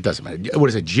company. It doesn't matter. What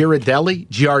is it? Girardelli?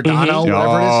 Giordano?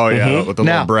 Whatever it is? Oh, yeah, with the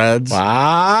Now- little breads.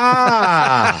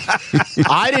 I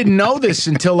didn't know this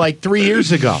until like 3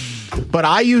 years ago, but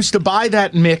I used to buy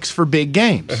that mix for big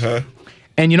games.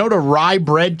 And you know the rye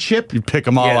bread chip? You pick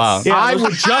them all out. Yeah. I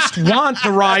would just want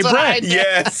the rye bread.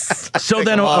 Yes. So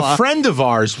then a friend of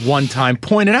ours one time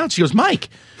pointed out, she goes, Mike,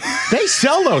 they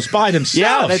sell those by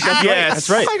themselves. that's right. Yes. That's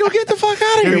right. I go, get the fuck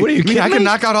out of here. What are you kidding I me? can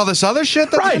knock out all this other shit?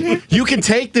 That's in here? Right. You can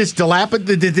take this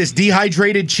this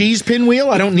dehydrated cheese pinwheel.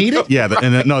 I don't need it. Yeah,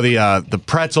 the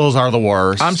pretzels are the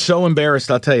worst. I'm so embarrassed,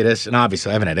 I'll tell you this, and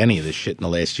obviously I haven't had any of this shit in the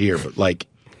last year, but like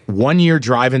 1 year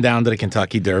driving down to the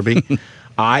Kentucky Derby,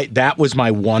 that was my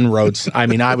one road. I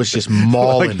mean, I was just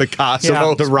mauling Like the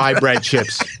Kosovo. the rye bread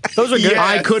chips. Those are good.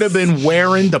 I could have been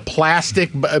wearing the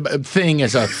plastic thing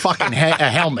as a fucking a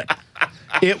helmet.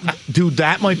 Dude,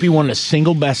 that might be one of the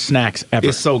single best snacks ever.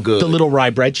 It's so good. The little rye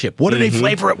bread chip. What do they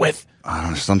flavor it with? I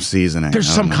don't know, some seasoning. There's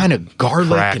I some don't know. kind of garlic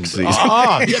Crack and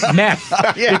seasoning. meth. It's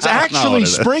I don't know what actually it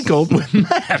is. sprinkled with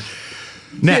meth.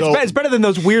 Yeah, it's better than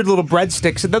those weird little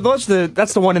breadsticks.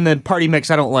 That's the one in the party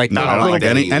mix I don't like. No, The I don't little-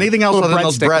 like anything else little other than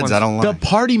those breadstick breads. ones. I don't The like.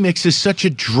 party mix is such a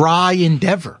dry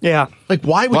endeavor. Yeah. Like,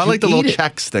 why would Well, I you like the eat little it?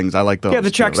 Chex things. I like those. Yeah,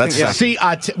 the too. Chex That's thing, yeah. See,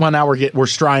 well, now we're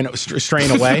straying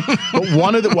away. But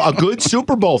a good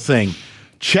Super Bowl thing.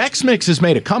 Chex Mix has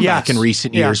made a comeback Yes. in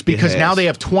recent Yeah. years because It now has. they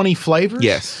have 20 flavors.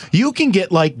 Yes. You can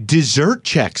get like dessert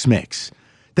Chex Mix.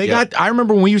 I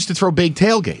remember when we used to throw big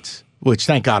tailgates, which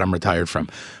thank God I'm retired from.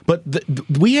 But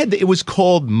it was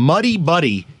called Muddy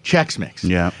Buddy Chex Mix.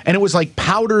 Yeah. And it was like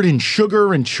powdered in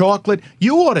sugar and chocolate.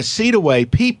 You ought to see the way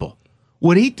people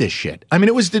would eat this shit. I mean,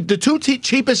 it was the two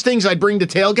cheapest things I'd bring to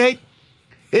tailgate.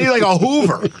 It's like a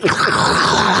Hoover.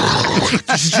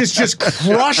 just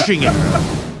crushing it.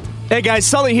 Hey guys,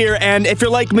 Sully here, and if you're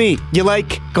like me, you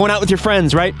like going out with your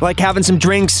friends, right? Like having some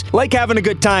drinks, like having a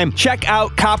good time. Check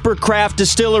out Copper Craft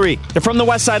Distillery. They're from the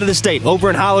west side of the state, over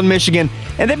in Holland, Michigan,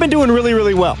 and they've been doing really,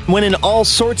 really well. Winning all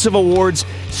sorts of awards,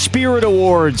 Spirit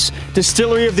Awards,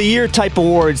 Distillery of the Year type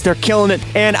awards. They're killing it,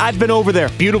 and I've been over there.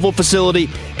 Beautiful facility,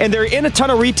 and they're in a ton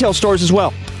of retail stores as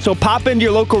well. So pop into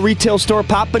your local retail store,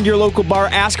 pop into your local bar,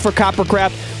 ask for Copper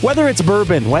Craft, whether it's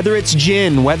bourbon, whether it's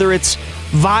gin, whether it's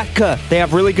vodka. They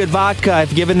have really good vodka.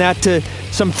 I've given that to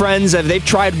some friends.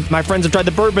 My friends have tried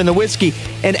the bourbon, the whiskey,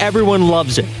 and everyone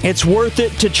loves it. It's worth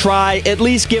it to try. At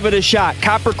least give it a shot.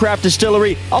 Copper Craft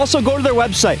Distillery. Also go to their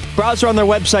website. Browse on their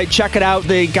website. Check it out.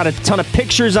 They got a ton of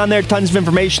pictures on there, tons of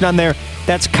information on there.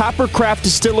 That's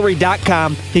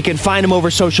coppercraftdistillery.com. You can find them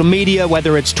over social media,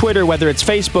 whether it's Twitter, whether it's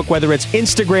Facebook, whether it's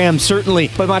Instagram, certainly.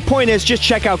 But my point is, just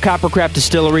check out Copper Craft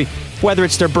Distillery. Whether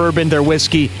it's their bourbon, their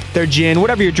whiskey, their gin,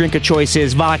 whatever your drink of choice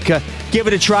is, vodka, give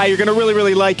it a try. You're going to really,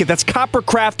 really like it. That's Copper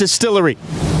Craft Distillery.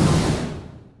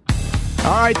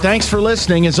 All right, thanks for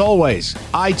listening. As always,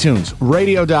 iTunes,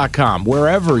 radio.com,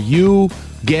 wherever you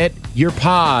get your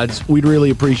pods, we'd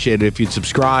really appreciate it if you'd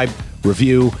subscribe,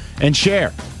 review, and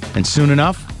share. And soon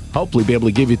enough, hopefully be able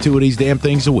to give you 2 of these damn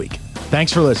things a week.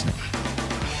 Thanks for listening.